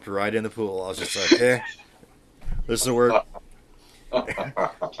 and jumped right in the pool. I was just like, okay, this will work.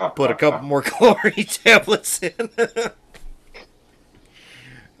 Put a couple more chlorine tablets in.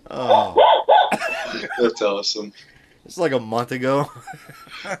 Oh, that's awesome. It's like a month ago.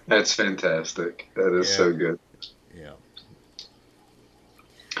 That's fantastic. That is so good. Yeah.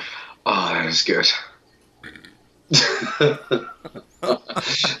 Oh, that is good.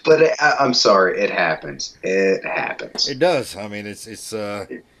 But I'm sorry, it happens. It happens. It does. I mean, it's it's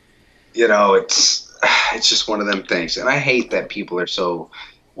just one of them things, and I hate that people are so.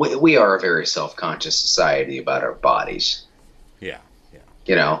 We are a very self-conscious society about our bodies. Yeah.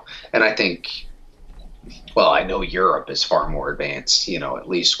 And I think. Well, I know Europe is far more advanced. At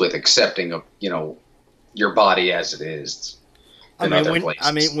least with accepting of your body as it is. I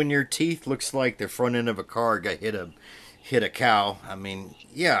mean, when your teeth looks like the front end of a car got hit a cow. I mean,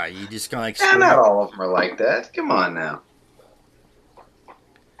 yeah, you just kind of like. Yeah, not all of them are like that. Come on now.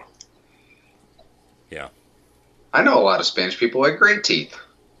 Yeah. I know a lot of Spanish people with great teeth.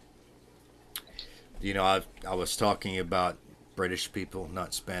 I was talking about British people,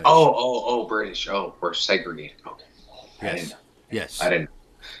 not Spanish. Oh, British. Oh, we're segregated. Okay. Yes. I didn't.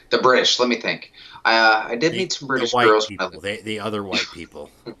 The British. Let me think. I did meet some British girls. People, the other white people.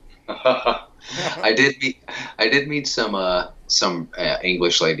 I did meet some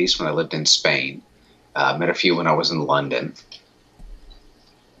English ladies when I lived in Spain. Met a few when I was in London.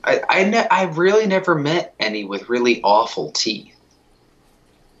 I really never met any with really awful teeth.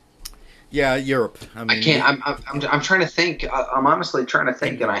 Yeah, Europe. I mean, I can't. I'm trying to think. I'm honestly trying to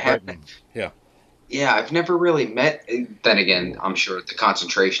think, and I haven't. Yeah. Yeah, I've never really met. Then again, I'm sure the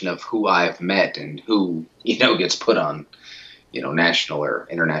concentration of who I've met and who gets put on, national or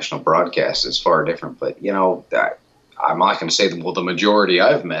international broadcasts is far different. But I'm not going to say the majority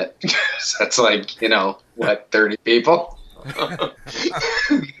I've met. That's like 30 people.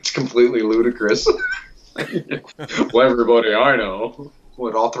 It's completely ludicrous. Well, everybody I know.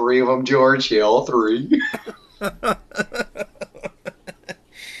 What, all three of them, George? Yeah, all three.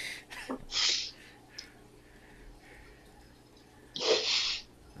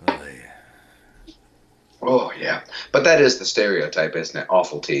 Oh, yeah. Oh, yeah. But that is the stereotype, isn't it?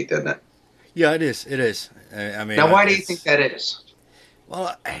 Awful teeth, isn't it? Yeah, it is. It is. I mean, Now, why do you think it's that is?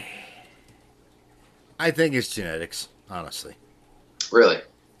 well. I think it's genetics, honestly. Really?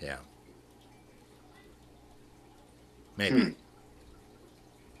 Yeah, maybe. Hmm.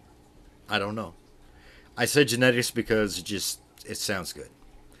 I don't know. I said genetics because it sounds good.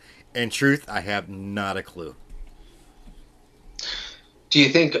 In truth, I have not a clue. Do you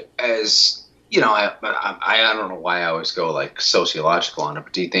think, as you know, I don't know why I always go like sociological on it,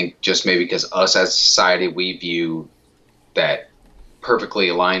 but do you think just maybe because us as a society we view that perfectly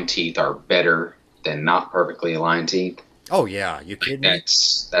aligned teeth are better than not perfectly aligned teeth? Oh yeah, you Like kidding me?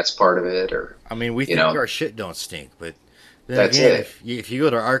 that's part of it, or I mean, we you think know, our shit don't stink, but then that's again, it. if you go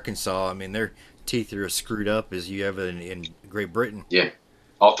to Arkansas, I mean, their teeth are as screwed up as you have in Great Britain. Yeah,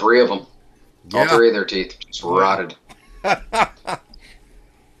 all three of them, all Yeah. three of their teeth just Oh yeah. rotted.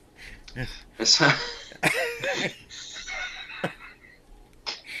 It's,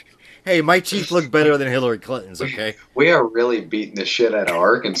 Hey, my teeth look better than Hillary Clinton's. we Okay. we are really beating the shit out of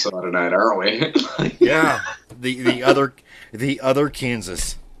Arkansas tonight, aren't we? Yeah. The other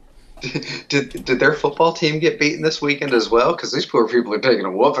Kansas. Did their football team get beaten this weekend as well? Because these poor people are taking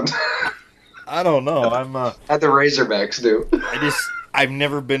a whooping. I don't know. At the Razorbacks do. I've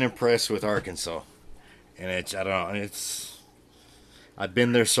never been impressed with Arkansas, and I don't know. I've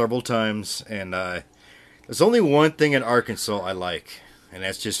been there several times, and there's only one thing in Arkansas I like, and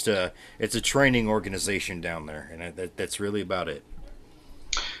that's just it's a training organization down there, and that's really about it.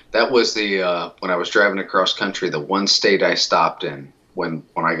 That was the when I was driving across country, the one state I stopped in when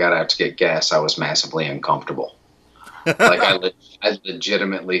I got out to get gas, I was massively uncomfortable. Like I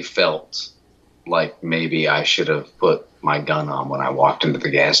legitimately felt like maybe I should have put my gun on when I walked into the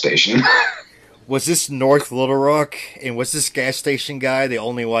gas station. Was this North Little Rock, and was this gas station guy the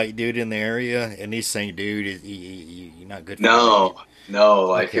only white dude in the area? And he's saying, "Dude, you're not good for me." No, no,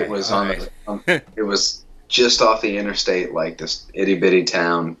 like it Okay, was all on right. it was just off the interstate, like this itty bitty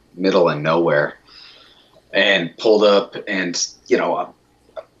town, middle of nowhere, and pulled up, and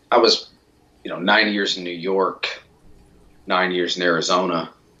I was 9 years in New York, 9 years in Arizona,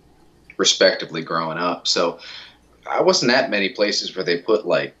 respectively, growing up. So I wasn't at many places where they put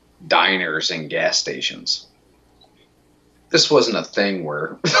like diners and gas stations. This wasn't a thing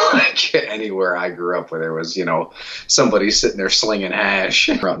where, like, anywhere I grew up where there was, somebody sitting there slinging hash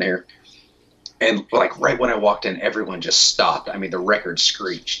around here. And, like, right when I walked in, everyone just stopped. I mean, the record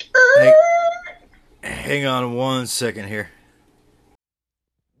screeched. Hang, hang on one second here.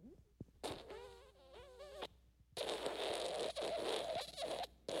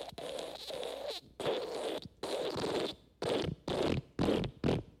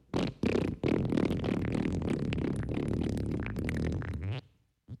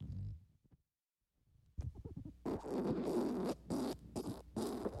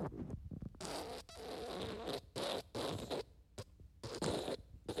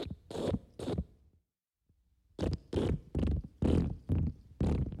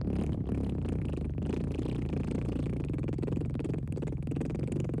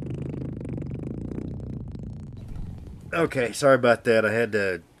 Okay, sorry about that. I had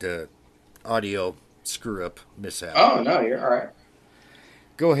the audio screw up mishap. Oh, no, you're all right.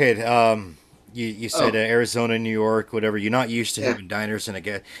 Go ahead. You said Oh, Arizona, New York, whatever. You're not used to yeah. having diners and a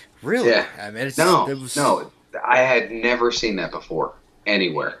gas. Really? Yeah. I mean, No, it was no. I had never seen that before.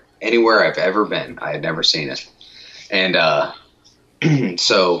 Anywhere. Anywhere I've ever been, I had never seen it. And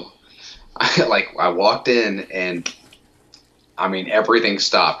so I walked in and I mean everything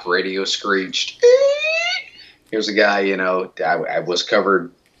stopped. Radio screeched. Here's a guy, I was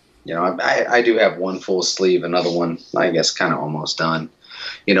covered. I do have one full sleeve, another one I guess kind of almost done.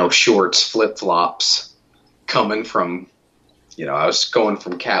 Shorts, flip flops, coming from. I was going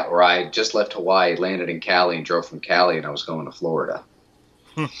from Cal, or I just left Hawaii, landed in Cali, and drove from Cali, and I was going to Florida.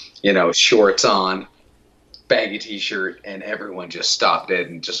 Shorts on, baggy t-shirt, and everyone just stopped dead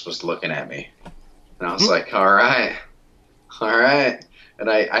and just was looking at me. And I was like, all right, all right. And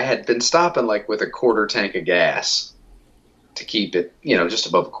I had been stopping like with a quarter tank of gas to keep it, just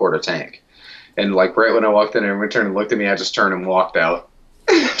above a quarter tank. And like right when I walked in, everyone turned and looked at me. I just turned and walked out.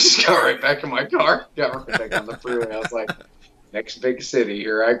 Just got right back in my car. Got right back on the freeway. I was like, next big city,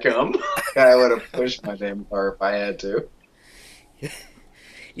 here I come. I would have pushed my damn car if I had to.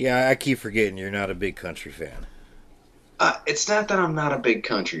 yeah. I keep forgetting you're not a big country fan. It's not that I'm not a big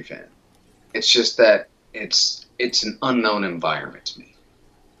country fan. It's just that it's an unknown environment to me.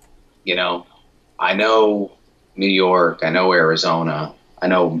 You know, I know New York, I know Arizona, I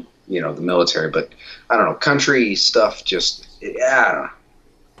know, the military, but I don't know, country stuff just, yeah, I don't know.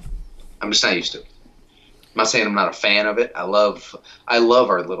 I'm just not used to it. I'm not saying I'm not a fan of it. I love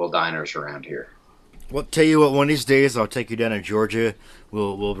our little diners around here. Well, tell you what, one of these days I'll take you down to Georgia.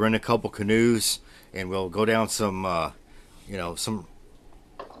 We'll rent a couple canoes and we'll go down some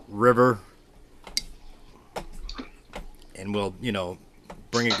river, and we'll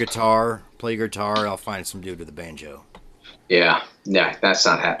bring a guitar, play guitar. I'll find some dude with a banjo. Yeah, yeah, that's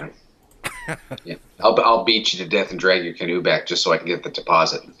not happening. Yeah, I'll beat you to death and drag your canoe back just so I can get the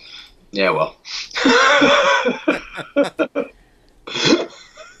deposit. Yeah, well.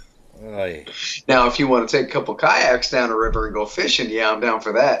 Aye. Now, if you want to take a couple kayaks down a river and go fishing, yeah, I'm down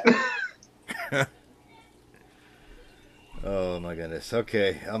for that. Oh my goodness.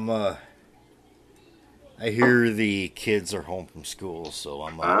 Okay, I hear the kids are home from school, so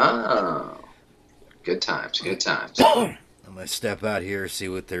Oh, good times, good times. I'm gonna step out here see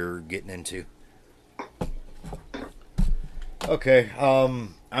what they're getting into. Okay,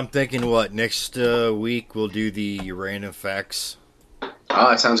 I'm thinking what next week we'll do the random facts. Oh,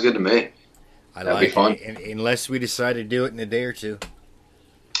 that sounds good to me. That'd be fun. Unless we decide to do it in a day or two.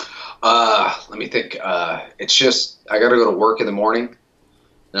 Let me think. It's just I got to go to work in the morning,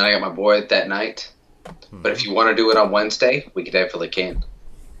 then I got my boy that night. But if you want to do it on Wednesday, we definitely can.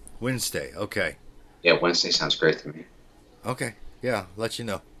 Wednesday, okay. Yeah, Wednesday sounds great to me. Okay, yeah, let you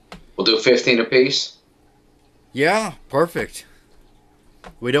know. We'll do 15 apiece. Yeah, perfect.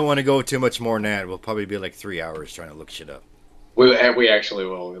 We don't want to go too much more than that. We'll probably be like 3 hours trying to look shit up. We actually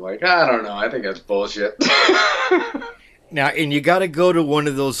will. We're like, I don't know. I think that's bullshit. Now, and you got to go to one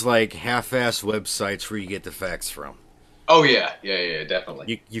of those like half-ass websites where you get the facts from. Oh yeah, yeah,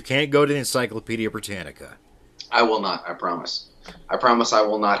 definitely. You can't go to the Encyclopedia Britannica. I will not. I promise. I promise I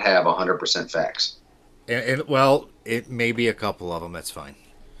will not have 100% facts. And well, it may be a couple of them. That's fine.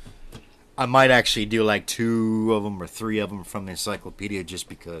 I might actually do like 2 of them or 3 of them from the encyclopedia just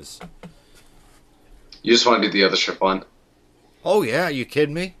because. You just want to do the others for fun? Oh yeah, you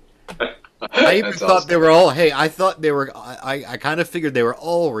kidding me? I even thought awesome. they were all. Hey, I thought they were. I kind of figured they were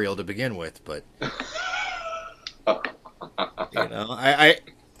all real to begin with, but I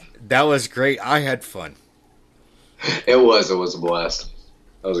that was great. I had fun. It was a blast.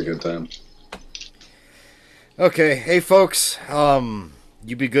 That was a good time. Okay, hey folks,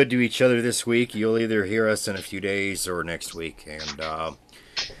 you be good to each other this week. You'll either hear us in a few days or next week, and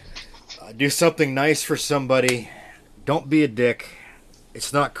do something nice for somebody. Don't be a dick.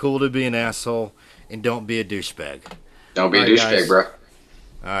 It's not cool to be an asshole, and don't be a douchebag. Don't be a douchebag, bro. All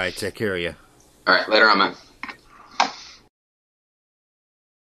right, take care of you. All right, later on, man.